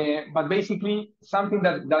 but basically something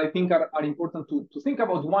that I think are important to think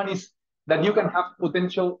about. One is that you can have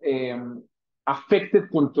potential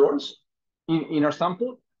affected controls in our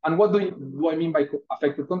sample. And what do I mean by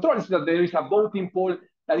affected control? Is that there is a voting poll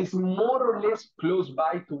that is more or less close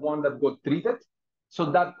by to one that got treated. So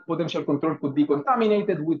that potential control could be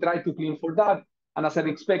contaminated. We try to clean for that. And as I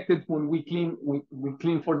expected, when we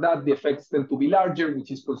clean for that, the effects tend to be larger,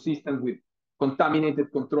 which is consistent with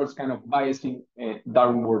contaminated controls kind of biasing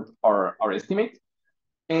downward our estimate.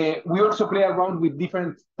 We also play around with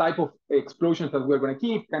different type of explosions that we're going to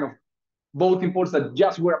keep, kind of voting polls that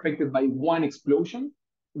just were affected by one explosion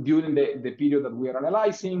during the period that we are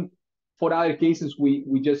analyzing. For other cases,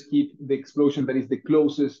 we just keep the explosion that is the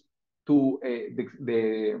closest to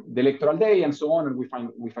the electoral day and so on, and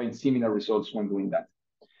we find similar results when doing that.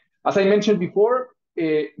 As I mentioned before,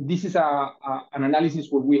 this is an analysis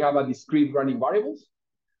where we have a discrete running variables.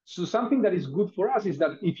 So something that is good for us is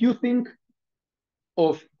that if you think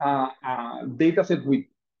of a data set with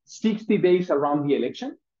 60 days around the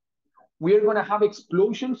election, we are going to have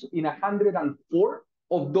explosions in 104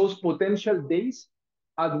 of those potential days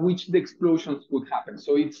at which the explosions could happen.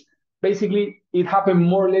 So it's basically, it happened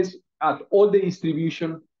more or less at all the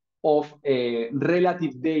distribution of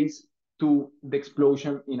relative days to the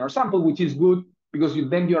explosion in our sample, which is good because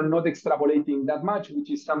then you are not extrapolating that much, which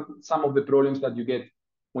is some of the problems that you get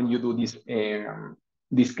when you do this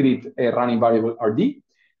discrete running variable RD.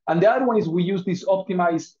 And the other one is we use this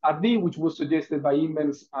optimized RD, which was suggested by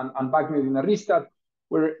Invens and Wagner in Aristat,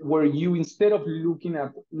 where you, instead of looking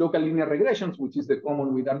at local linear regressions, which is the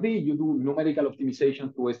common with RD, you do numerical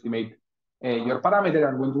optimization to estimate your parameter.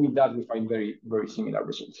 And when doing that, we find very, very similar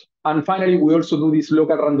results. And finally, we also do this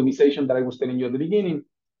local randomization that I was telling you at the beginning.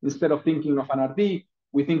 Instead of thinking of an RD,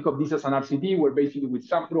 we think of this as an RCT, where basically with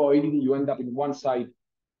some probability, you end up in one side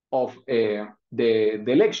of the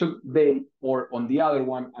election day or on the other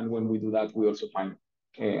one. And when we do that, we also find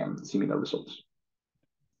similar results.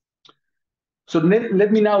 So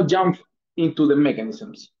let me now jump into the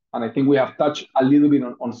mechanisms. And I think we have touched a little bit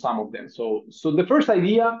on some of them. So the first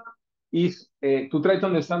idea is to try to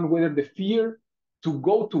understand whether the fear to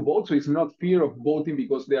go to vote, so it's not fear of voting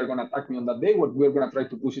because they are going to attack me on that day. What we're going to try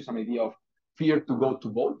to push is some idea of fear to go to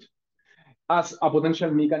vote as a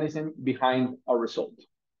potential mechanism behind our result.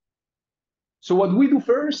 So what we do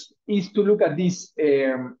first is to look at this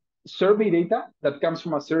survey data that comes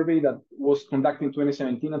from a survey that was conducted in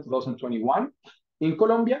 2017 and 2021 in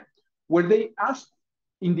Colombia, where they asked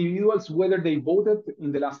individuals whether they voted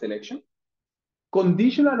in the last election.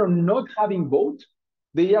 Conditional on not having vote,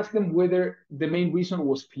 they asked them whether the main reason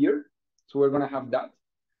was fear. So we're going to have that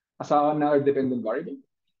as another dependent variable.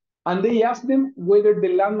 And they asked them whether the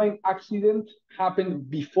landmine accident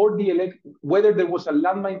happened before the election, whether there was a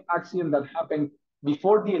landmine accident that happened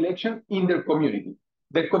before the election in their community.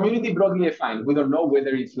 The community broadly defined. We don't know whether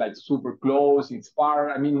it's like super close, it's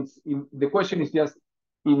far. I mean, the question is just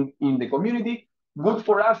in the community. Good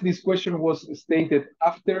for us, this question was stated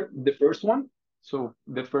after the first one. So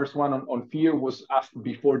the first one on fear was asked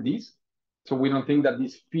before this. So we don't think that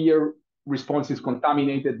this fear response is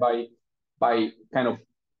contaminated by kind of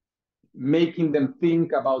making them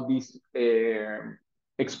think about this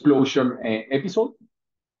explosion episode.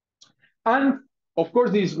 And of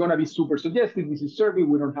course, this is going to be super suggestive. This is survey.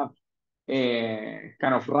 We don't have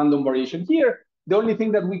kind of random variation here. The only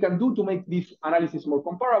thing that we can do to make this analysis more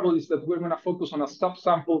comparable is that we're going to focus on a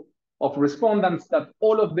subsample of respondents that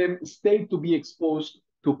all of them state to be exposed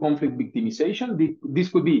to conflict victimization. This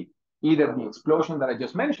could be either the explosion that I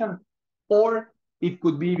just mentioned, or it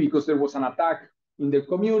could be because there was an attack in the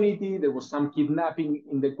community, there was some kidnapping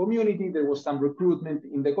in the community, there was some recruitment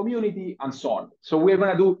in the community, and so on. So we're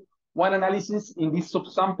going to do one analysis in this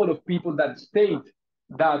subsample of people that state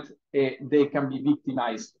that they can be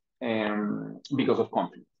victimized because of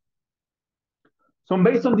conflict. So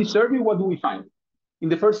based on this survey, what do we find? In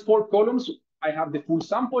the first 4 columns, I have the full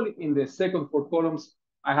sample. In the second 4 columns,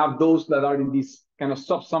 I have those that are in this kind of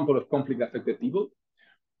subsample of conflict-affected people.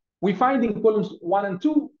 We find in columns 1 and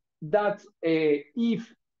 2 that if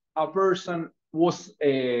a person was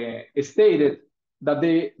stated that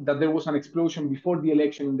there was an explosion before the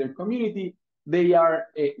election in their community, they are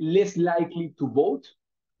less likely to vote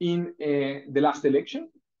in the last election.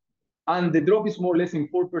 And the drop is more or less in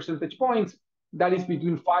 4 percentage points. That is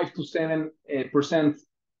between 5 to 7%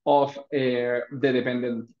 of the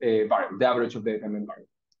dependent variable, the average of the dependent variable.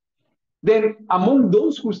 Then among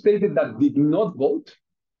those who stated that did not vote,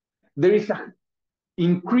 there is an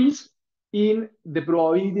increase in the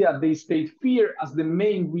probability that they state fear as the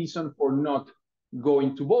main reason for not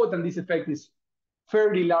going to vote. And this effect is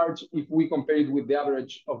fairly large if we compare it with the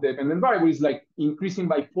average of the dependent variable. It's like increasing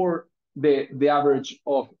by 4 the average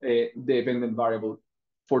of the dependent variable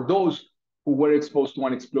for those who were exposed to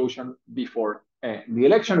an explosion before the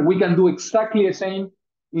election. We can do exactly the same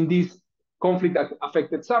in this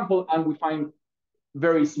conflict-affected sample, and we find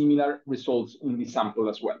very similar results in this sample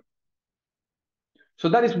as well. So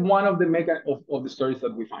that is one of the mega of the stories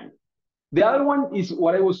that we find. The other one is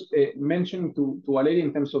what I was mentioning to Valeria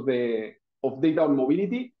in terms of data on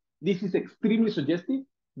mobility. This is extremely suggestive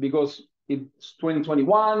because it's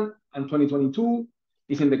 2021 and 2022.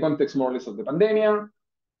 It's in the context more or less of the pandemic.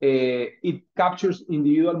 It captures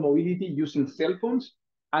individual mobility using cell phones,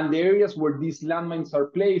 and the areas where these landmines are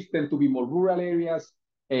placed tend to be more rural areas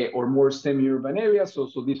or more semi-urban areas. So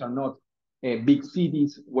these are not big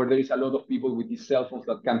cities where there is a lot of people with these cell phones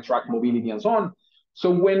that can track mobility and so on. So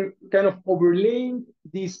when kind of overlaying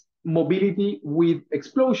this mobility with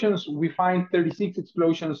explosions, we find 36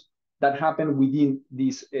 explosions that happen within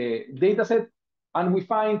this data set, and we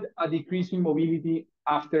find a decrease in mobility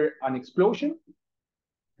after an explosion.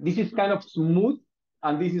 This is kind of smooth,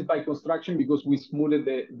 and this is by construction because we smoothed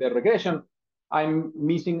the regression. I'm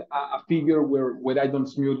missing a figure where I don't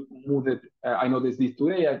smooth it. I noticed this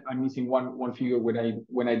today. I'm missing one figure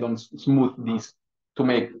when I don't smooth this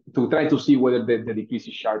to try to see whether the decrease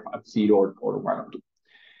is sharp at 0 or 1 or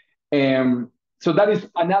 2. So that is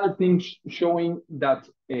another thing showing that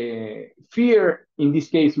fear, in this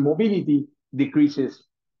case mobility, decreases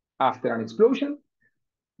after an explosion.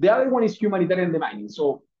 The other one is humanitarian demining.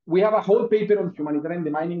 So we have a whole paper on humanitarian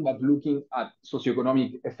demining, but looking at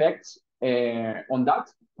socioeconomic effects on that,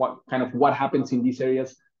 what happens in these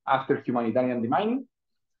areas after humanitarian demining.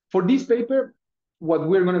 For this paper, what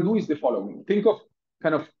we're going to do is the following. Think of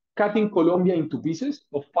kind of cutting Colombia into pieces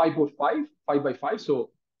of 5 by 5.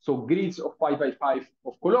 So grids of 5 by 5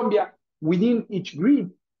 of Colombia. Within each grid,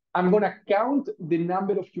 I'm going to count the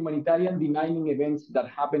number of humanitarian demining events that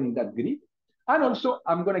happen in that grid. And also,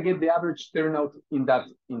 I'm going to get the average turnout in that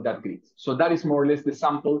grid. So that is more or less the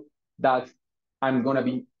sample that I'm going to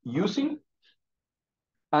be using.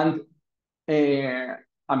 And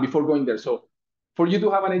before going there, so for you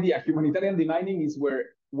to have an idea, humanitarian demining is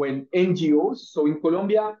when NGOs, so in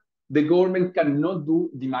Colombia, the government cannot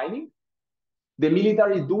do demining. The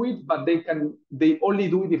military do it, but they only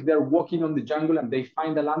do it if they're walking on the jungle and they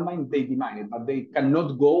find a landmine, they demine it, but they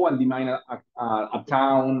cannot go and demine a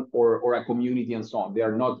town or a community and so on. They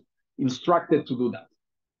are not instructed to do that.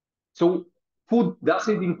 So who does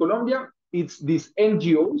it in Colombia? It's these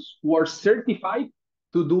NGOs who are certified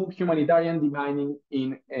to do humanitarian demining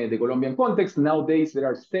in the Colombian context. Nowadays, there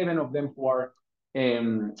are 7 of them who are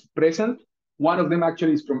present. One of them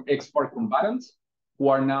actually is from ex-FARC combatants, who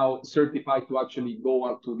are now certified to actually go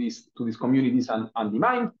out to these communities and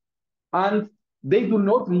demine. And they do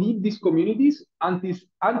not leave these communities until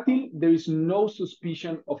there is no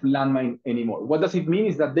suspicion of landmine anymore. What does it mean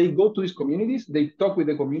is that they go to these communities, they talk with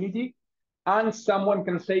the community, and someone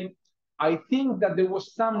can say, I think that there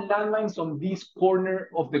was some landmines on this corner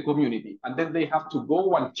of the community. And then they have to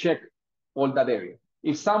go and check all that area.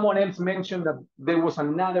 If someone else mentioned that there was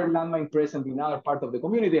another landmine present in another part of the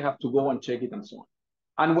community, they have to go and check it and so on.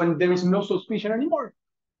 And when there is no suspicion anymore,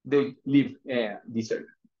 they leave this area.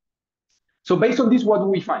 So based on this, what do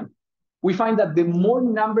we find? We find that the more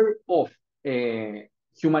number of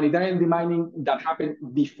humanitarian demining that happened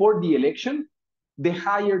before the election, the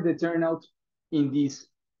higher the turnout in these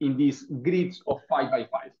grids of 5 by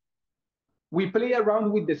 5. We play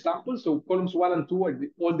around with the samples. So columns 1 and 2 are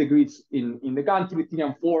all the grids in the country. 3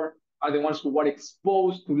 and 4 are the ones who were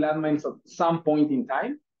exposed to landmines at some point in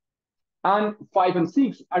time. And 5 and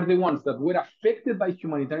 6 are the ones that were affected by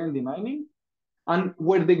humanitarian demining and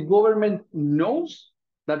where the government knows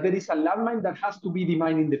that there is a landmine that has to be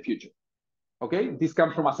demined in the future. Okay, this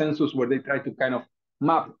comes from a census where they try to kind of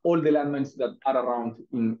map all the landmines that are around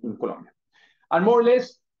in Colombia. And more or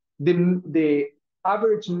less, the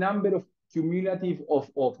average number of cumulative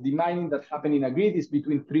of demining that happen in a grid is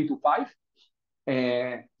between 3 to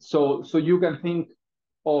 5. So you can think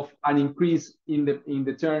of an increase in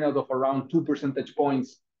the turnout of around 2 percentage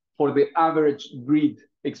points for the average grid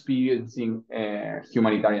experiencing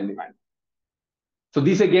humanitarian demand. So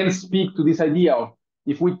this again speaks to this idea of,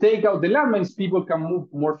 if we take out the landmines, people can move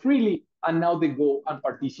more freely, and now they go and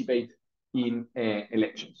participate in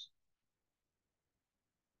elections.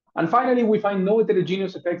 And finally, we find no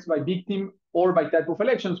heterogeneous effects by victim or by type of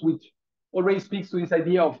elections, which already speaks to this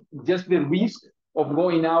idea of just the risk of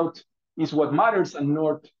going out is what matters, and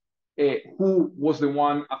not who was the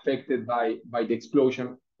one affected by the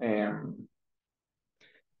explosion.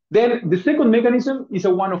 Then the second mechanism is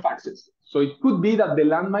a one-off access. So it could be that the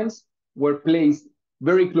landmines were placed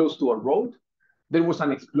very close to a road. There was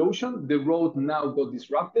an explosion. The road now got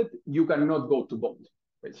disrupted. You cannot go to vote,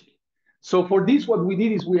 basically. So for this, what we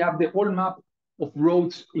did is we have the whole map of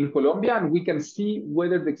roads in Colombia, and we can see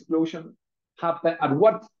whether the explosion happened at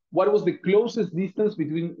what was the closest distance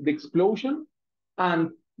between the explosion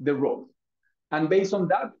and the road. And based on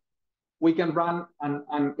that, we can run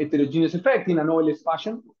an heterogeneous effect in an OLS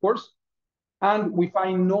fashion, of course, and we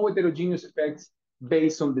find no heterogeneous effects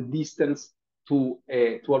based on the distance to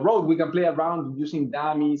a road. We can play around using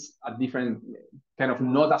dummies at different kind of,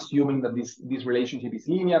 not assuming that this relationship is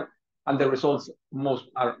linear, and the results most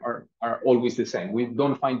are always the same. We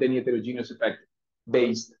don't find any heterogeneous effect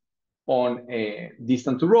based on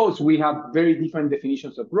distance to roads. We have very different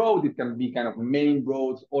definitions of road. It can be kind of main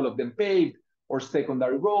roads, all of them paved, or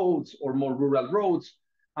secondary roads, or more rural roads,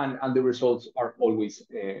 and the results are always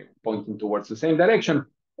pointing towards the same direction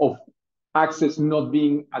of access not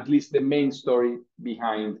being at least the main story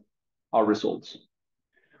behind our results.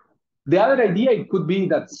 The other idea, it could be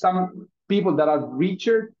that some people that are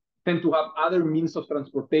richer tend to have other means of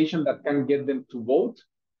transportation that can get them to vote,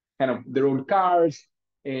 kind of their own cars,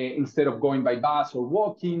 instead of going by bus or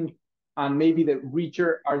walking, and maybe the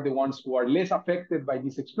richer are the ones who are less affected by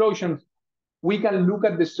these explosions. We can look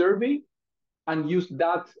at the survey and use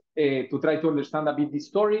that to try to understand a bit the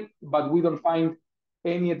story, but we don't find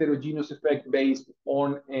any heterogeneous effect based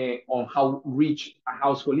on how rich a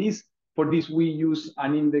household is. For this, we use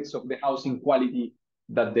an index of the housing quality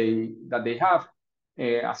that they have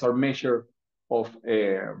as our measure of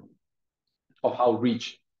how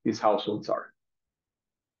rich these households are.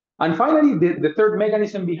 And finally, the third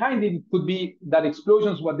mechanism behind it could be that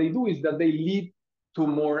explosions, what they do is that they lead to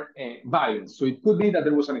more violence. So it could be that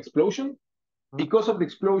there was an explosion. Because of the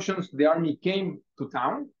explosions, the army came to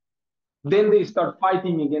town. Then they start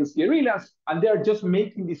fighting against guerrillas, and they're just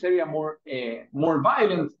making this area more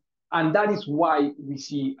violent. And that is why we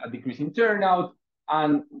see a decrease in turnout,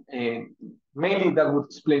 and mainly that would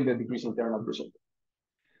explain the decrease in turnout result.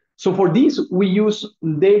 So for this, we use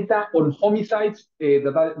data on homicides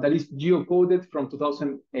that is geocoded from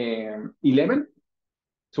 2011.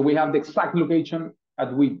 So we have the exact location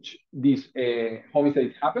at which these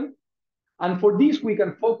homicides happened. And for this, we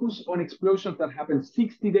can focus on explosions that happened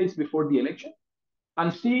 60 days before the election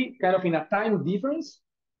and see kind of in a time difference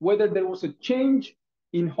whether there was a change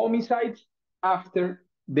in homicides after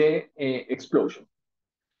the explosion.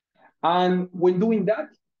 And when doing that,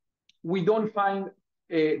 we don't find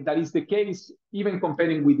that is the case, even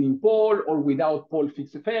comparing within poll or without poll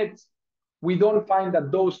fixed effects. We don't find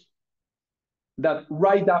that that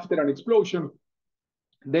right after an explosion,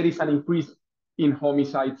 there is an increase in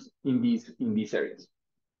homicides in these areas,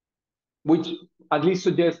 which at least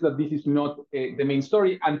suggests that this is not the main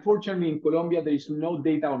story. Unfortunately, in Colombia, there is no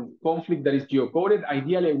data on conflict that is geocoded.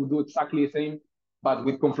 Ideally, I would do exactly the same, but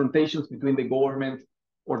with confrontations between the government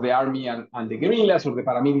or the army and the guerrillas, or the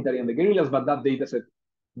paramilitary and the guerrillas, but that data set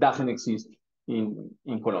doesn't exist in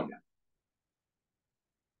Colombia.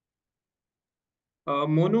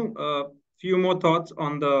 Mounu, few more thoughts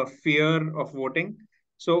on the fear of voting.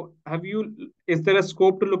 So is there a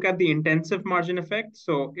scope to look at the intensive margin effect?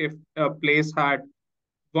 So if a place had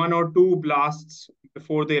 1 or 2 blasts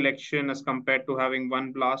before the election as compared to having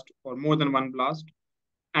 1 blast or more than 1 blast.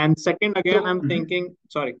 And second, again, I'm thinking,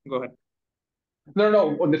 sorry, go ahead.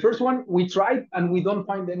 No. On the first one, we tried and we don't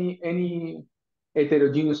find any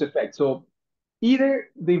heterogeneous effect. So either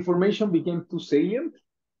the information became too salient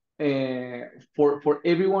for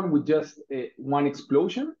everyone with just one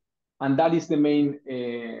explosion, and that is the main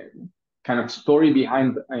kind of story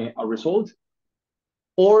behind our result.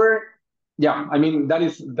 Or, yeah, I mean, that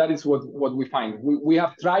is what we find. We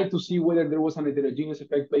have tried to see whether there was an heterogeneous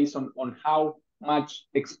effect based on how much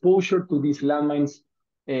exposure to these landmines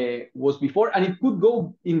was before. And it could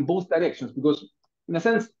go in both directions, because in a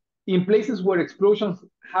sense, in places where explosions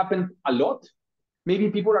happen a lot, maybe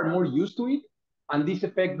people are more used to it, and this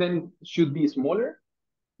effect then should be smaller.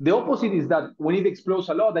 The opposite is that when it explodes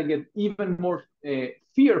a lot, I get even more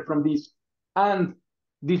fear from this, and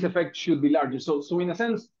this effect should be larger. So in a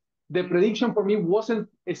sense, the prediction for me wasn't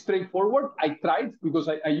straightforward. I tried because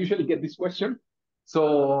I usually get this question.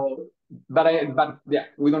 So, but yeah,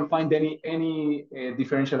 we don't find any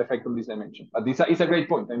differential effect on this dimension. But it's a great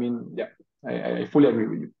point. I mean, yeah, I fully agree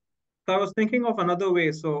with you. So I was thinking of another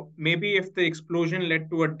way. So maybe if the explosion led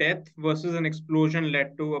to a death versus an explosion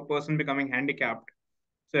led to a person becoming handicapped.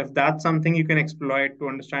 So if that's something you can exploit to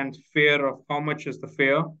understand fear of how much is the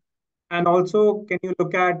fear. And also, can you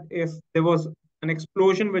look at if there was an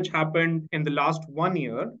explosion which happened in the last 1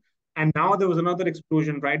 year, and now there was another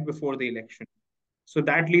explosion right before the election. So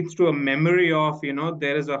that leads to a memory of,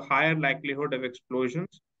 there is a higher likelihood of explosions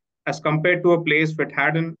as compared to a place that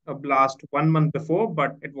had a blast 1 month before,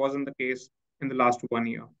 but it wasn't the case in the last 1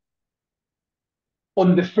 year.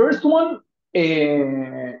 On the first one,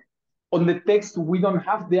 on the text, we don't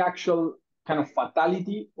have the actual kind of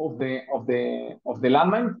fatality of the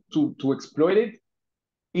landmine to exploit it.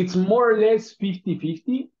 It's more or less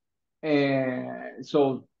 50-50.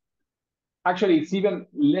 So actually, it's even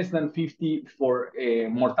less than 50 for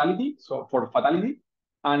mortality, so for fatality,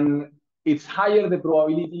 and it's higher the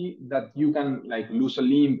probability that you can like lose a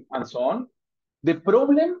limb and so on. The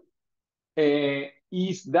problem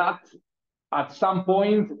is that at some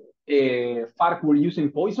point, FARC were using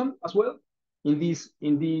poison as well in these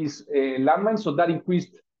landmines, so that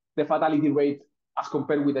increased the fatality rate as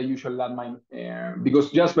compared with a usual landmine,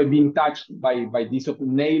 because just by being touched by these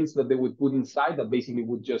nails that they would put inside that basically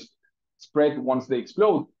would just spread once they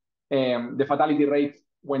explode, the fatality rate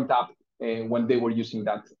went up when they were using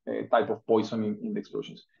that type of poison in the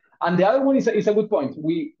explosions. And the other one is a good point.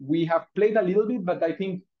 We have played a little bit, but I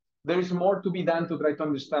think there is more to be done to try to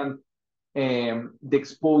understand the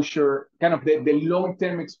exposure, kind of the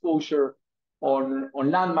long-term exposure on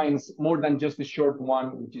landmines more than just the short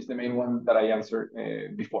one, which is the main one that I answered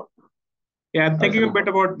before. Yeah, I'm thinking a bit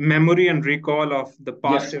about memory and recall of the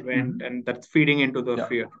past event, Mm-hmm. and that's feeding into the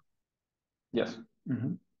fear. Yes.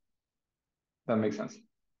 Mm-hmm. That makes sense.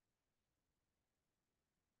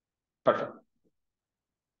 Perfect.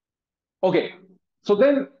 Okay, so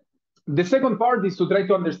then the second part is to try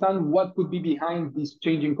to understand what could be behind this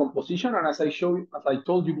changing composition. And as I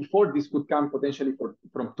told you before, this could come potentially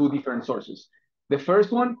from two different sources. The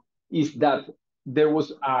first one is that there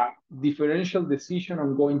was a differential decision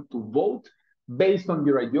on going to vote based on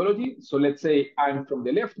your ideology. So let's say I'm from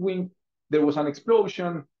the left wing, there was an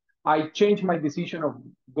explosion. I changed my decision of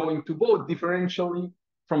going to vote differentially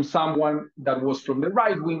from someone that was from the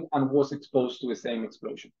right wing and was exposed to the same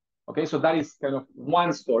explosion. Okay, so that is kind of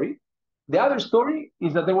one story. The other story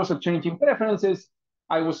is that there was a change in preferences.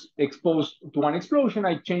 I was exposed to an explosion.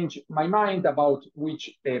 I changed my mind about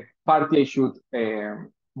which party I should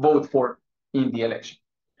vote for in the election.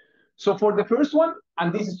 So for the first one,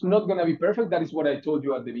 and this is not going to be perfect, that is what I told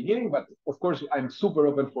you at the beginning, but of course, I'm super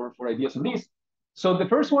open for ideas on this. So the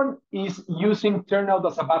first one is using turnout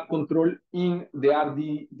as a bad control in the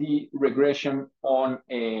RDD regression on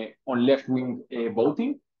left-wing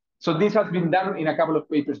voting. So this has been done in a couple of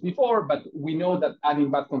papers before, but we know that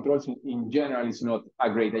adding bad controls in general is not a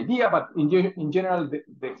great idea. But in general,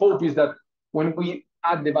 the hope is that when we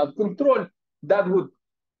add the bad control, that would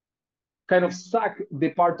kind of suck the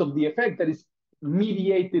part of the effect that is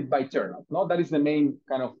mediated by turnout. No, that is the main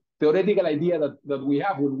kind of theoretical idea that we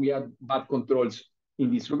have when we add bad controls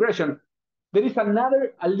in this regression. There is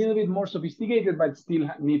another, a little bit more sophisticated, but still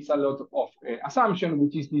needs a lot of assumption,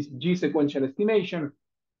 which is this G sequential estimation,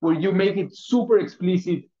 where you make it super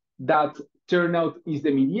explicit that turnout is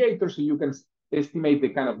the mediator, so you can estimate the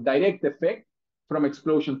kind of direct effect from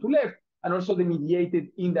explosion to left, and also the mediated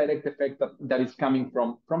indirect effect that is coming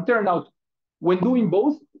from turnout. When doing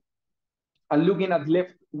both and looking at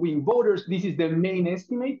left-wing voters, this is the main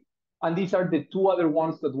estimate, and these are the two other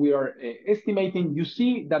ones that we are estimating. You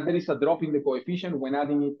see that there is a drop in the coefficient when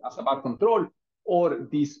adding it as a bad control or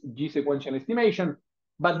this G sequential estimation,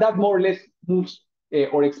 but that more or less moves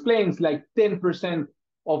or explains like 10%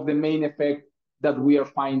 of the main effect that we are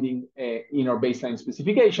finding in our baseline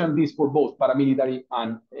specification, this for both paramilitary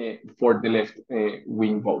and for the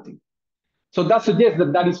left-wing voting. So that suggests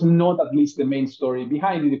that is not at least the main story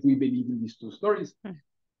behind it if we believe in these two stories.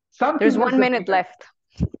 There's 1 minute left.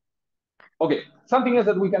 Okay, something else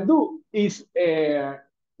that we can do is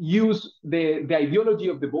use the ideology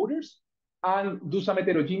of the voters and do some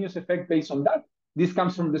heterogeneous effect based on that. This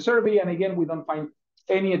comes from the survey, and again, we don't find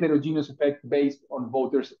any heterogeneous effect based on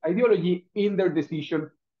voters' ideology in their decision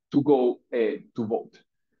to go to vote.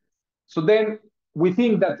 So then we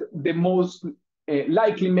think that the most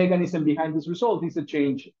likely mechanism behind this result is a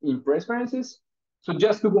change in preferences. So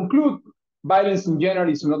just to conclude, violence in general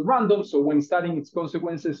is not random. So when studying its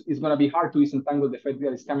consequences, it's going to be hard to disentangle the effect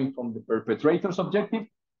that is coming from the perpetrator's objective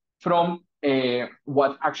from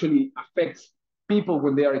what actually affects people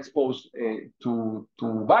when they are exposed to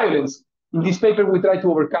violence. In this paper, we try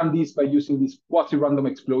to overcome this by using these quasi-random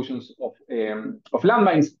explosions of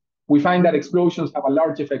landmines. We find that explosions have a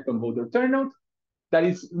large effect on voter turnout. That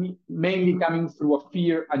is mainly coming through a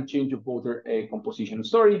fear and change of voter composition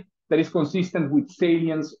story that is consistent with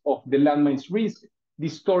salience of the landmine's risk,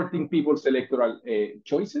 distorting people's electoral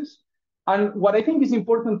choices. And what I think is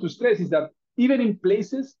important to stress is that even in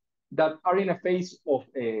places that are in a phase of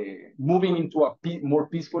moving into a more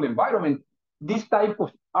peaceful environment, these type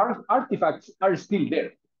of artifacts are still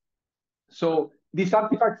there. So these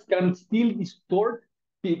artifacts can still distort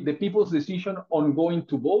the people's decision on going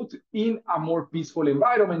to vote in a more peaceful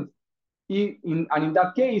environment. And in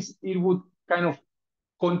that case, it would kind of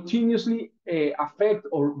continuously affect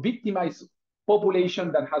or victimize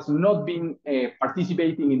population that has not been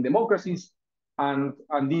participating in democracies. And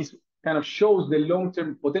this kind of shows the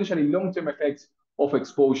long-term, potentially long-term effects of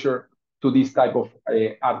exposure to these type of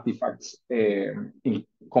artifacts in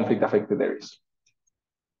conflict-affected areas.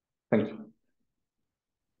 Thank you.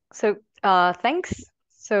 So thanks.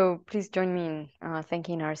 So please join me in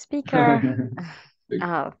thanking our speaker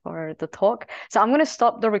for the talk. So I'm going to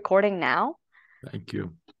stop the recording now. Thank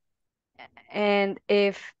you. And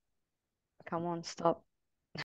come on, stop.